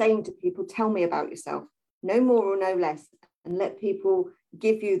just be saying to people, tell me about yourself. No more or no less, and let people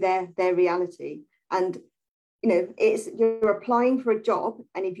give you their reality. And you're applying for a job,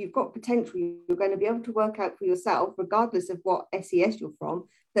 and if you've got potential, you're going to be able to work out for yourself, regardless of what SES you're from,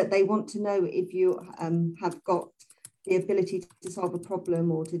 that they want to know if you have got the ability to solve a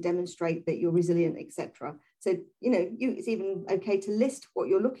problem or to demonstrate that you're resilient, etc. So it's even okay to list what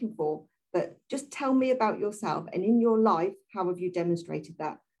you're looking for, but just tell me about yourself, and in your life, how have you demonstrated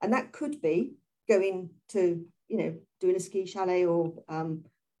that? And that could be going to, doing a ski chalet or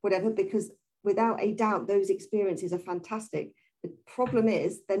whatever, because without a doubt, those experiences are fantastic. The problem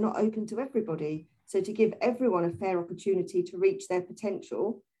is they're not open to everybody. So to give everyone a fair opportunity to reach their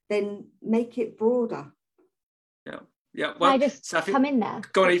potential, then make it broader. Yeah. Well, I just Safi, come in there.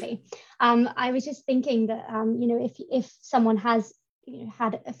 Go on. I was just thinking that, if someone has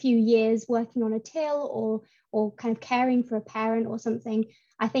had a few years working on a till or kind of caring for a parent or something,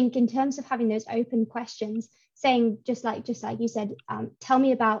 I think in terms of having those open questions, saying just like you said, tell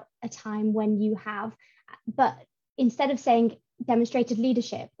me about a time when you have, but instead of saying demonstrated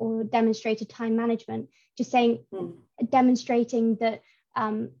leadership or demonstrated time management, just saying demonstrating that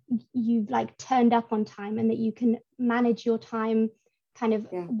you've turned up on time and that you can manage your time kind of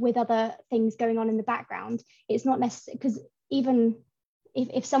with other things going on in the background. It's not necessary, because even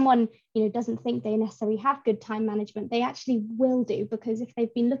if someone doesn't think they necessarily have good time management, they actually will do, because if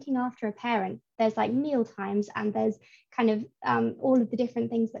they've been looking after a parent, there's meal times, and there's kind of all of the different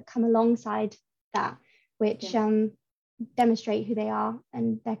things that come alongside that, which demonstrate who they are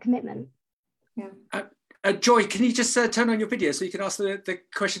and their commitment. Joy, can you just turn on your video so you can ask the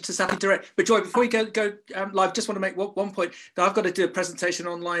question to Safi direct? But Joy, before you go live, just want to make one point. That I've got to do a presentation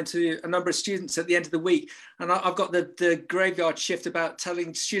online to a number of students at the end of the week, and I've got the graveyard shift about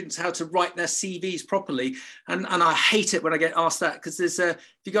telling students how to write their CVs properly, and I hate it when I get asked that, because there's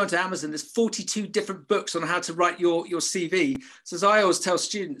if you go into Amazon, there's 42 different books on how to write your CV. So as I always tell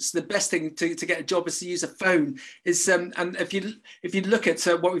students, the best thing to get a job is to use a phone. And if you look at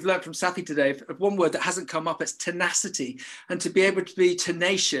what we've learned from Safi today, if one word that hasn't come up, it's tenacity, and to be able to be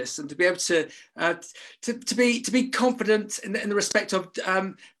tenacious and to be able to be confident in the respect of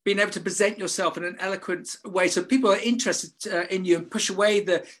being able to present yourself in an eloquent way so people are interested in you and push away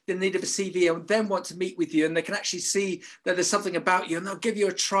the need of a CV and then want to meet with you, and they can actually see that there's something about you, and they'll give you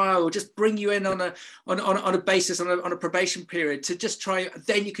a trial or just bring you in on a basis, on a probation period to just try,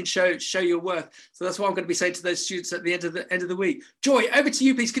 then you can show your worth. So that's what I'm going to be saying to those students at the end of the week. Joy, over to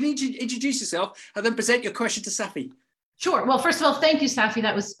you, please. Can you introduce yourself and then present your question to Safi? Sure. Well, first of all, thank you, Safi.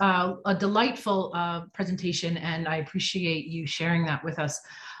 That was a delightful presentation, and I appreciate you sharing that with us.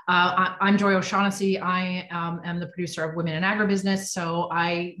 I'm Joy O'Shaughnessy. I am the producer of Women in Agribusiness, so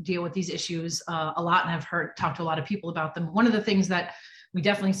I deal with these issues a lot, and I've talked to a lot of people about them. One of the things that we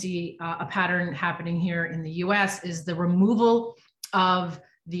definitely see a pattern happening here in the US is the removal of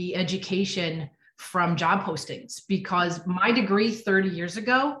the education from job postings, because my degree 30 years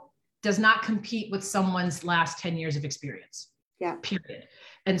ago does not compete with someone's last 10 years of experience. Yeah. Period.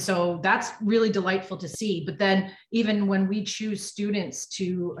 And so that's really delightful to see. But then even when we choose students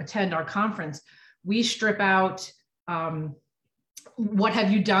to attend our conference, we strip out what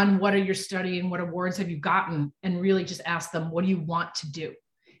have you done? What are you studying? What awards have you gotten? And really just ask them, what do you want to do?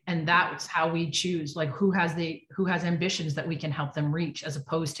 And that's how we choose, like who has ambitions that we can help them reach, as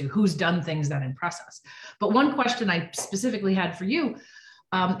opposed to who's done things that impress us. But one question I specifically had for you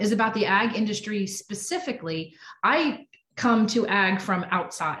is about the ag industry specifically. I come to ag from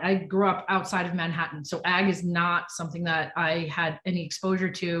outside. I grew up outside of Manhattan. So ag is not something that I had any exposure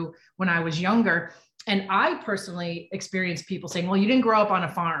to when I was younger. And I personally experienced people saying, well, you didn't grow up on a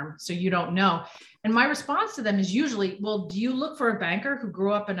farm, so you don't know. And my response to them is usually, well, do you look for a banker who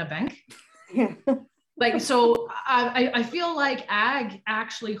grew up in a bank? Yeah. Like, so I feel like ag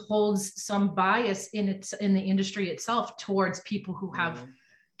actually holds some bias in the industry itself towards people who have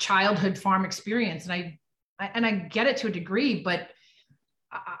childhood farm experience. And I get it to a degree, but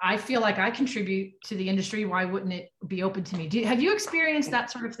I feel like I contribute to the industry. Why wouldn't it be open to me? Have you experienced that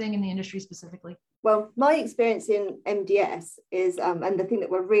sort of thing in the industry specifically? Well, my experience in MDS is, and the thing that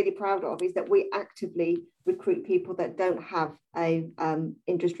we're really proud of, is that we actively recruit people that don't have a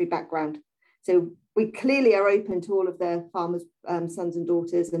industry background. So we clearly are open to all of the farmers' sons and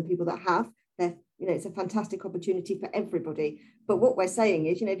daughters and people that have. It's a fantastic opportunity for everybody. But what we're saying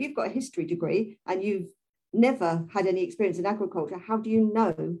is, if you've got a history degree and you've never had any experience in agriculture, how do you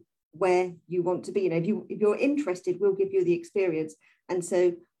know where you want to be? If you're interested, we'll give you the experience. And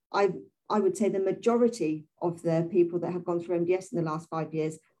so I would say the majority of the people that have gone through MDS in the last 5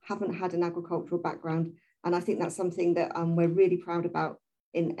 years haven't had an agricultural background. And I think that's something that we're really proud about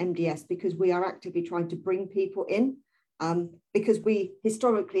in MDS, because we are actively trying to bring people in, because we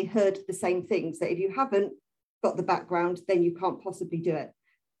historically heard the same things, that if you haven't got the background, then you can't possibly do it.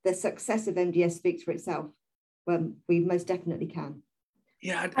 The success of MDS speaks for itself. We most definitely can.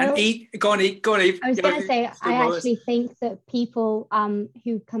 Yeah, and Eve, go on, Eve. I was going to say, I actually think that people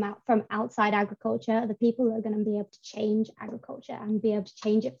who come out from outside agriculture are the people who are going to be able to change agriculture and be able to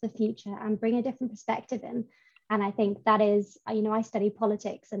change it for the future and bring a different perspective in. And I think that is, I study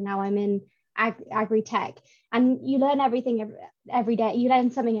politics and now I'm in agri-tech, and you learn everything every day. You learn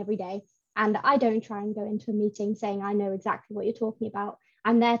something every day. And I don't try and go into a meeting saying I know exactly what you're talking about.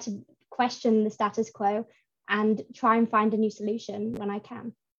 I'm there to question the status quo and try and find a new solution when I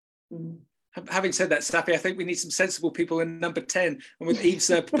can. Having said that, Safi, I think we need some sensible people in number 10, and with Eve's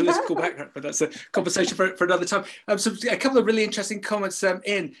political background, but that's a conversation for another time. So a couple of really interesting comments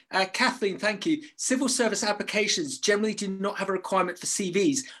in. Kathleen, thank you. Civil service applications generally do not have a requirement for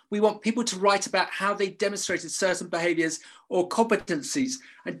CVs. We want people to write about how they demonstrated certain behaviours or competencies.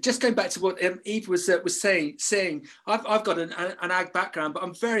 And just going back to what Eve was saying, I've got an ag background, but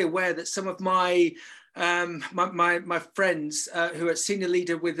I'm very aware that some of my friends who are senior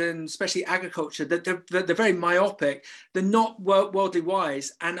leader within especially agriculture, that they're very myopic, they're not worldly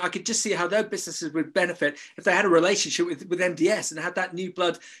wise, and I could just see how their businesses would benefit if they had a relationship with MDS and had that new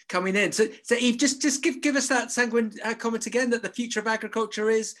blood coming in. So Eve, just give us that sanguine comment again, that the future of agriculture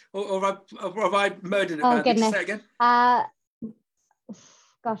is, or have I murdered it? Oh goodness. Say it again.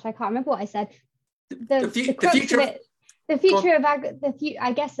 Gosh, I can't remember what I said. The future. The future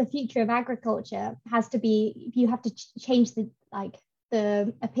of agriculture has to be, you have to change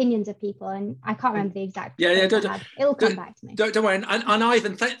the opinions of people, and I can't remember the exact. It'll come back to me. Don't worry. And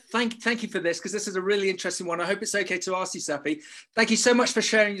Ivan, thank you for this, because this is a really interesting one. I hope it's okay to ask you, Safi. Thank you so much for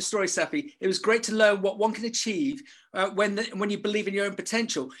sharing your story, Safi. It was great to learn what one can achieve when you believe in your own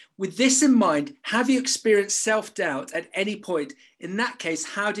potential. With this in mind, have you experienced self-doubt at any point? In that case,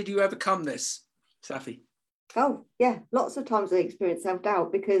 how did you overcome this, Safi? Oh, yeah, lots of times I experienced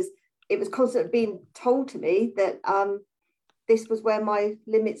self-doubt, because it was constantly being told to me that this was where my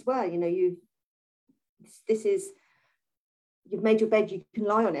limits were. This is you've made your bed, you can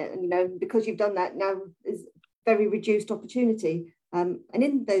lie on it. And, you know, because you've done that, now there's very reduced opportunity. And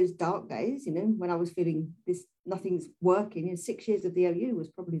in those dark days, you know, when I was feeling this, nothing's working, and 6 years of the OU was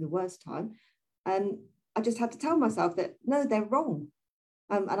probably the worst time. I just had to tell myself that, no, they're wrong.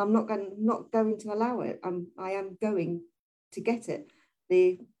 And I'm not going to allow it. I am going to get it.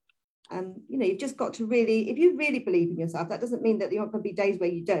 You know, you've just got to really, if you really believe in yourself, that doesn't mean that there aren't going to be days where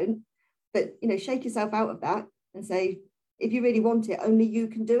you don't, but, you know, shake yourself out of that and say, if you really want it, only you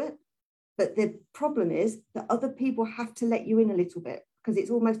can do it. But the problem is that other people have to let you in a little bit, because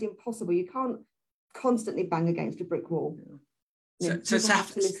it's almost impossible. You can't constantly bang against a brick wall. Yeah. So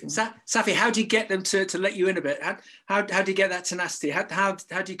Safi, how do you get them to let you in a bit? How do you get that tenacity? How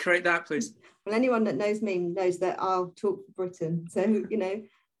do you create that, please? Well, anyone that knows me knows that I'll talk for Britain. So, you know,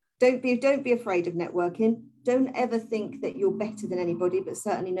 don't be afraid of networking. Don't ever think that you're better than anybody, but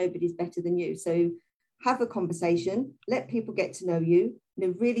certainly nobody's better than you. So have a conversation, let people get to know you, you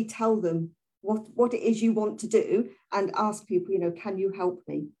know, really tell them what it is you want to do, and ask people, you know, can you help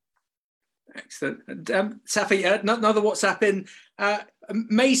me? Excellent. Safi, another WhatsApp in.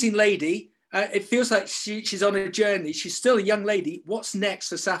 Amazing lady. It feels like she's on a journey. She's still a young lady. What's next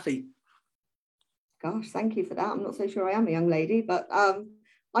for Safi? Gosh, thank you for that. I'm not so sure I am a young lady, but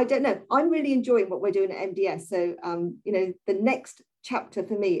I don't know. I'm really enjoying what we're doing at MDS. So, you know, the next chapter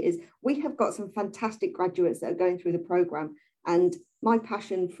for me is we have got some fantastic graduates that are going through the programme, and my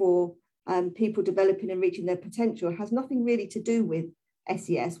passion for people developing and reaching their potential has nothing really to do with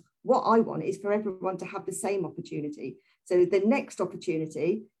SES. What I want is for everyone to have the same opportunity. So the next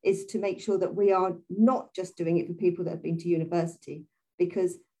opportunity is to make sure that we are not just doing it for people that have been to university,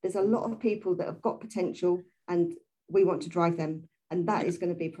 because there's a lot of people that have got potential and we want to drive them. And that is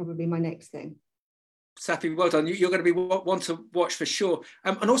going to be probably my next thing. Safi, well done. You're going to be one to watch for sure.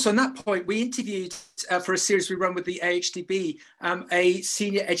 And also on that point, we interviewed for a series we run with the AHDB, a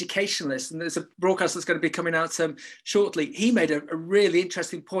senior educationalist, and there's a broadcast that's going to be coming out shortly. He made a really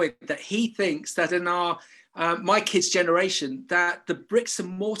interesting point that he thinks that in our my kids' generation, that the bricks and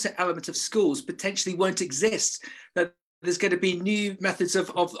mortar element of schools potentially won't exist, that there's going to be new methods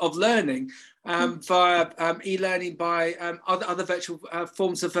of learning via e-learning, by other virtual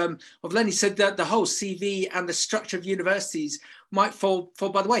forms of learning, so that the whole CV and the structure of universities might fall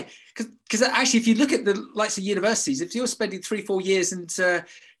by the way. Because actually, if you look at the likes of universities, if you're spending 3-4 years and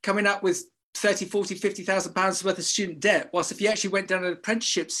coming up with 30, 40, 50,000 pounds worth of student debt, whilst if you actually went down an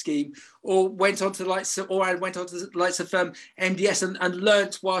apprenticeship scheme or went on to the likes of, MDS and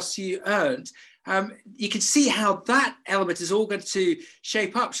learnt whilst you earned, you can see how that element is all going to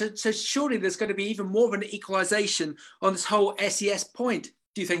shape up. So surely there's going to be even more of an equalisation on this whole SES point.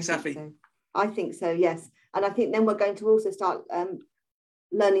 Do you think, Safi? I think so, yes. And I think then we're going to also start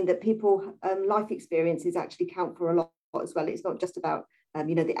learning that people life experiences actually count for a lot as well. It's not just about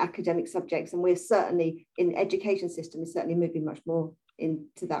you know, the academic subjects, and we're certainly in the education system is certainly moving much more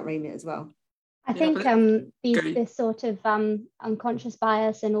into that remit as well. I think this sort of unconscious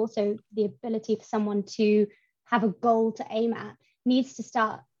bias, and also the ability for someone to have a goal to aim at, needs to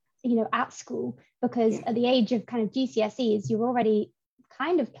start, you know, at school, because at the age of kind of GCSEs, you're already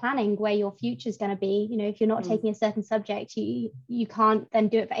kind of planning where your future is going to be. You know, if you're not taking a certain subject, you can't then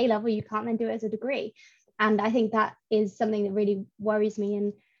do it for A-level, you can't then do it as a degree. And I think that is something that really worries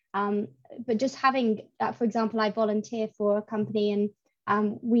me. And but just having that, for example, I volunteer for a company,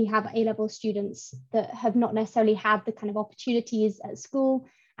 and we have A-level students that have not necessarily had the kind of opportunities at school,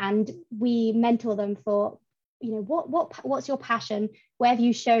 and we mentor them for, you know, what's your passion? Where have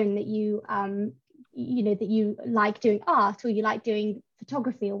you shown that you you know, that you like doing art, or you like doing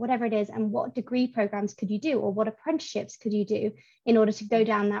photography, or whatever it is, and what degree programs could you do, or what apprenticeships could you do in order to go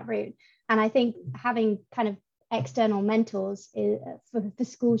down that route? And I think having kind of external mentors for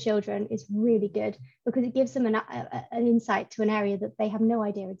school children is really good, because it gives them an insight to an area that they have no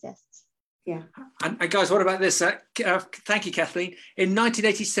idea exists. Yeah. And guys, what about this? Thank you, Kathleen. In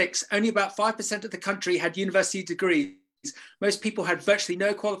 1986, only about 5% of the country had university degrees. Most people had virtually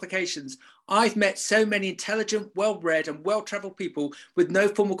no qualifications. I've met so many intelligent, well-read and well-travelled people with no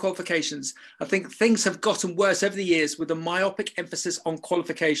formal qualifications. I think things have gotten worse over the years with a myopic emphasis on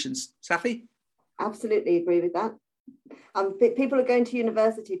qualifications. Safi? Absolutely agree with that. People are going to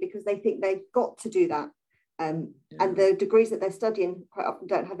university because they think they've got to do that. And the degrees that they're studying quite often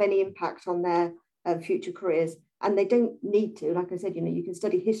don't have any impact on their future careers. And they don't need to. Like I said, you know, you can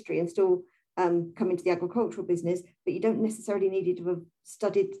study history and still come into the agricultural business, but you don't necessarily need to have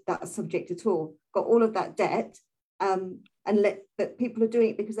studied that subject at all, got all of that debt, but people are doing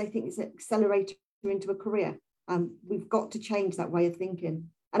it because they think it's an accelerator into a career. We've got to change that way of thinking.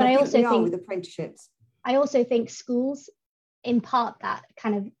 And I also think with apprenticeships. I also think schools impart that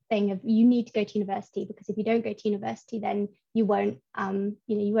kind of thing of you need to go to university, because if you don't go to university, then you won't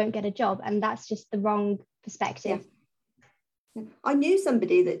you won't get a job, and that's just the wrong perspective. Yeah. I knew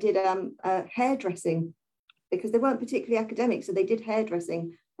somebody that did hairdressing, because they weren't particularly academic, so they did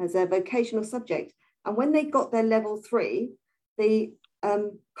hairdressing as a vocational subject. And when they got their level 3, the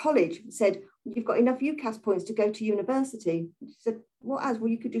college said, you've got enough UCAS points to go to university. She said, what as? Well,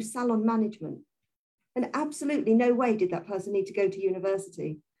 you could do salon management. And absolutely no way did that person need to go to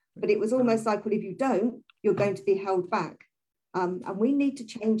university. But it was almost like, well, if you don't, you're going to be held back. And we need to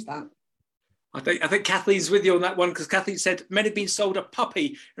change that. I think Kathleen's with you on that one, because Kathleen said men have been sold a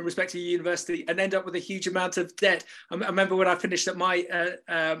puppy in respect to university and end up with a huge amount of debt. I remember when I finished at my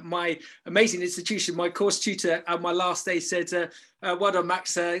my amazing institution, my course tutor on my last day said, well done,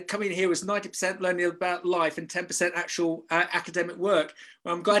 Max, coming here was 90% learning about life and 10% actual academic work.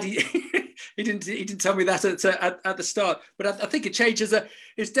 Well, I'm glad he he didn't tell me that at the start, but I think a change is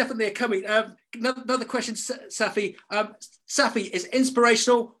definitely a coming. Another question, Safi. Safi is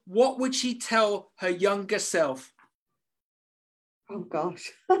inspirational. What would she tell her younger self? Oh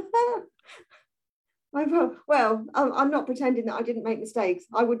gosh. Well, I'm not pretending that I didn't make mistakes.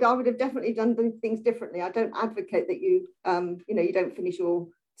 I would have definitely done things differently. I don't advocate that you you don't finish your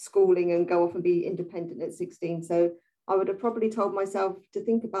schooling and go off and be independent at 16. So I would have probably told myself to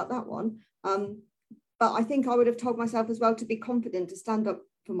think about that one. But I think I would have told myself as well to be confident, to stand up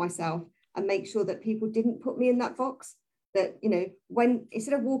for myself and make sure that people didn't put me in that box. That, when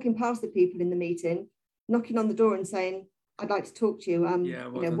instead of walking past the people in the meeting, knocking on the door and saying, I'd like to talk to you,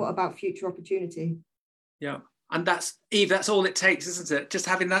 what about future opportunity? Yeah. And that's, Eve, that's all it takes, isn't it? Just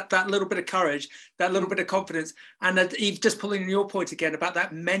having that little bit of courage, that little bit of confidence. And Eve, just pulling on your point again about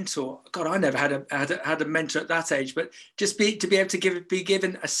that mentor. God, I never had a mentor at that age, but just to be able to be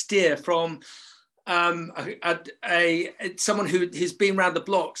given a steer from someone who's been around the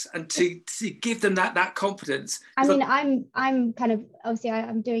blocks, and to give them that confidence. I mean, I'm kind of, obviously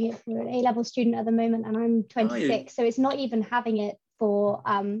I'm doing it for an A-level student at the moment, and I'm 26, so it's not even having it for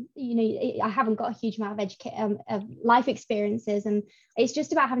I haven't got a huge amount of life experiences, and it's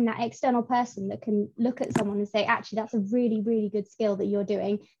just about having that external person that can look at someone and say, actually, that's a really, really good skill that you're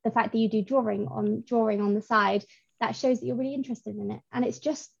doing. The fact that you do drawing on the side, that shows that you're really interested in it. And it's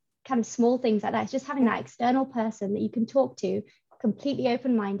just kind of small things like that. It's just having that external person that you can talk to, completely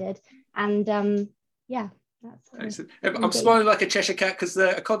open-minded, and that's I'm smiling like a Cheshire cat because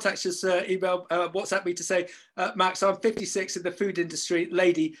a contact just emailed WhatsApp me to say, Max, I'm 56 in the food industry,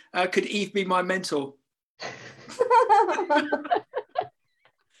 lady, could Eve be my mentor?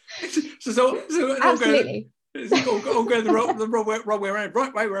 so absolutely. All go the wrong way around,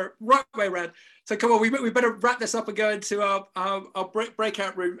 right way around. So come on, we better wrap this up and go into our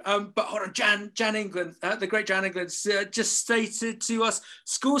breakout room. But hold on, Jan England, the great Jan England, just stated to us,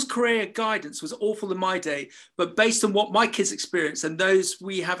 school's career guidance was awful in my day, but based on what my kids experience and those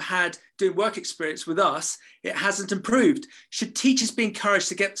we have had doing work experience with us, it hasn't improved. Should teachers be encouraged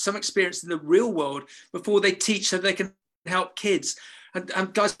to get some experience in the real world before they teach so they can help kids?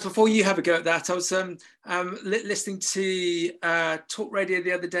 And guys, before you have a go at that, I was listening to talk radio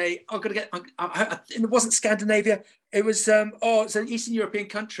the other day. It wasn't Scandinavia. It was it's an Eastern European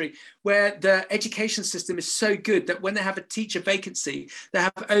country where the education system is so good that when they have a teacher vacancy, they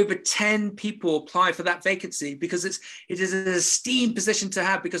have over 10 people apply for that vacancy, because it is an esteemed position to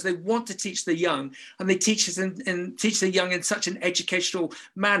have, because they want to teach the young, and they teach the young in such an educational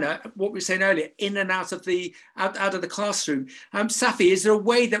manner. What we were saying earlier, in and out of the classroom. Safi, is there a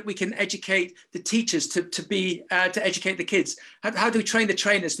way that we can educate the teachers to educate the kids? How do we train the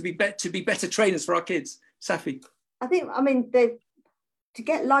trainers to be better trainers for our kids? Safi. I think, to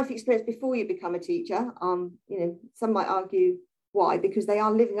get life experience before you become a teacher, some might argue why, because they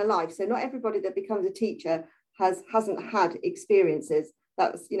are living a life. So not everybody that becomes a teacher hasn't had experiences.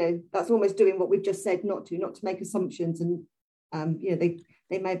 That's almost doing what we've just said not to make assumptions, and they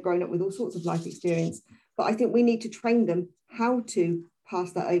may have grown up with all sorts of life experience. But I think we need to train them how to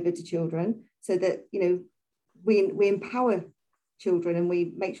pass that over to children, so that we empower children, and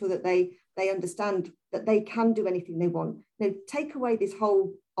we make sure that they understand that they can do anything they want. Take away this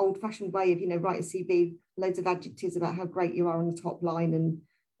whole old-fashioned way of write a CV, loads of adjectives about how great you are on the top line, and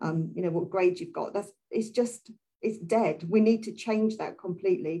what grades you've got. It's dead. We need to change that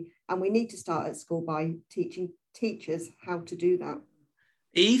completely, and we need to start at school by teaching teachers how to do that.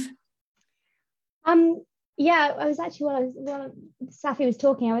 Eve? Yeah, I was actually, while Safi was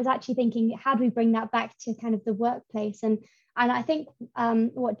talking, I was actually thinking, how do we bring that back to kind of the workplace? And I think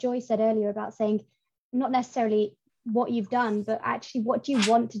what Joy said earlier about saying, not necessarily what you've done, but actually what do you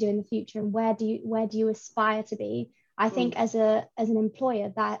want to do in the future, and where do you aspire to be? I think as an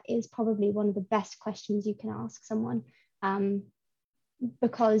employer, that is probably one of the best questions you can ask someone,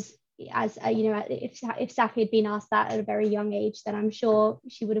 because as you know, if Safi had been asked that at a very young age, then I'm sure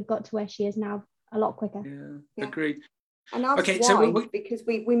she would have got to where she is now a lot quicker. Yeah. Agreed. And ask why, so because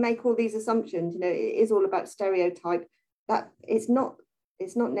we make all these assumptions. You know, it is all about stereotype. That it's not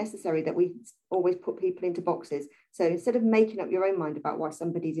necessary that we always put people into boxes. So instead of making up your own mind about why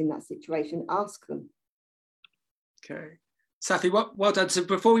somebody's in that situation, ask them. Okay. Safi, well done. So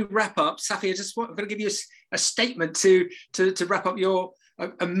before we wrap up, Safi, I'm going to give you a statement to wrap up your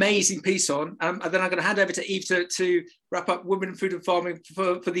amazing piece on, and then I'm going to hand over to Eve to wrap up Women in Food and Farming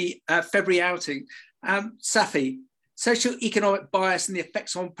for the February outing. Safi, social economic bias and the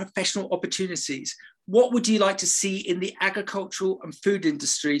effects on professional opportunities. What would you like to see in the agricultural and food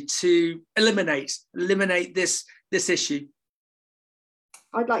industry to eliminate this issue?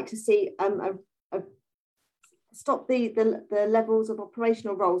 I'd like to see stop the levels of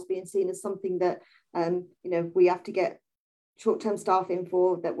operational roles being seen as something that we have to get short-term staff in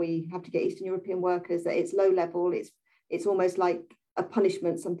for, that we have to get Eastern European workers, that it's low level, it's almost like a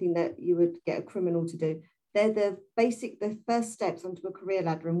punishment, something that you would get a criminal to do. They're the first steps onto a career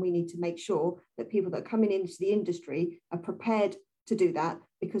ladder, and we need to make sure that people that are coming into the industry are prepared to do that,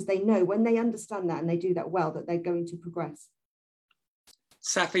 because they know when they understand that and they do that well, that they're going to progress.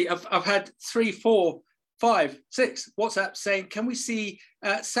 Safi, I've had 3, 4, 5, 6 WhatsApp saying, can we see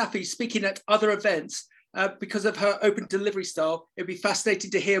Safi speaking at other events? Because of her open delivery style, it'd be fascinating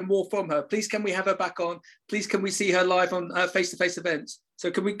to hear more from her. Please, can we have her back on? Please, can we see her live on face-to-face events? So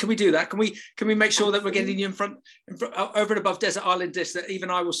can we do that? Can we make sure that we're getting you in front over and above Desert Island Dish, that even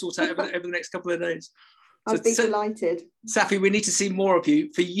I will sort out over the next couple of days? I'd be delighted. Safi, we need to see more of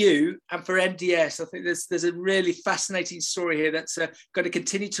you, for you and for MDS. I think there's a really fascinating story here that's going to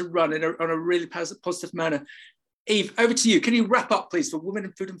continue to run on a really positive manner. Eve, over to you. Can you wrap up, please, for Women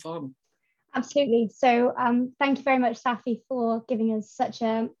in Food and Farming? Absolutely. So thank you very much, Safi, for giving us such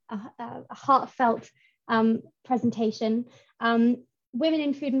a heartfelt presentation. Women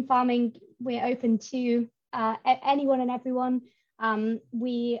in Food and Farming, we're open to anyone and everyone.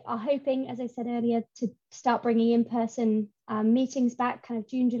 We are hoping, as I said earlier, to start bringing in-person meetings back kind of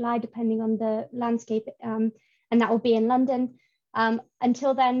June, July, depending on the landscape, and that will be in London.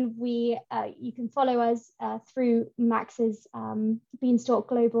 Until then, you can follow us through Max's Beanstalk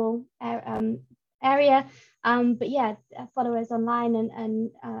Global area. But yeah, follow us online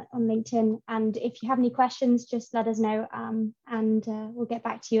and on LinkedIn. And if you have any questions, just let us know, and we'll get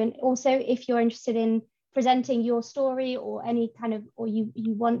back to you. And also, if you're interested in presenting your story or any kind of, or you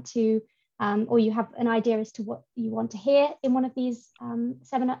want to, or you have an idea as to what you want to hear in one of these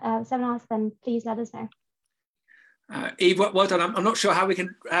seminars, then please let us know. Eve, well done. I'm not sure how we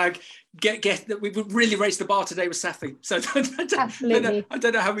can get that. We've really raised the bar today with Safi. So I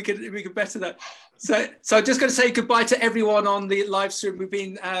don't know how we can better that. So I'm just going to say goodbye to everyone on the live stream. We've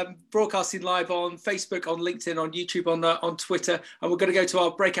been broadcasting live on Facebook, on LinkedIn, on YouTube, on Twitter, and we're going to go to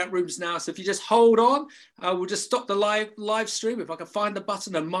our breakout rooms now. So if you just hold on, we'll just stop the live stream. If I can find the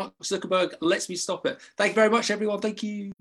button and Mark Zuckerberg lets me stop it. Thank you very much, everyone. Thank you.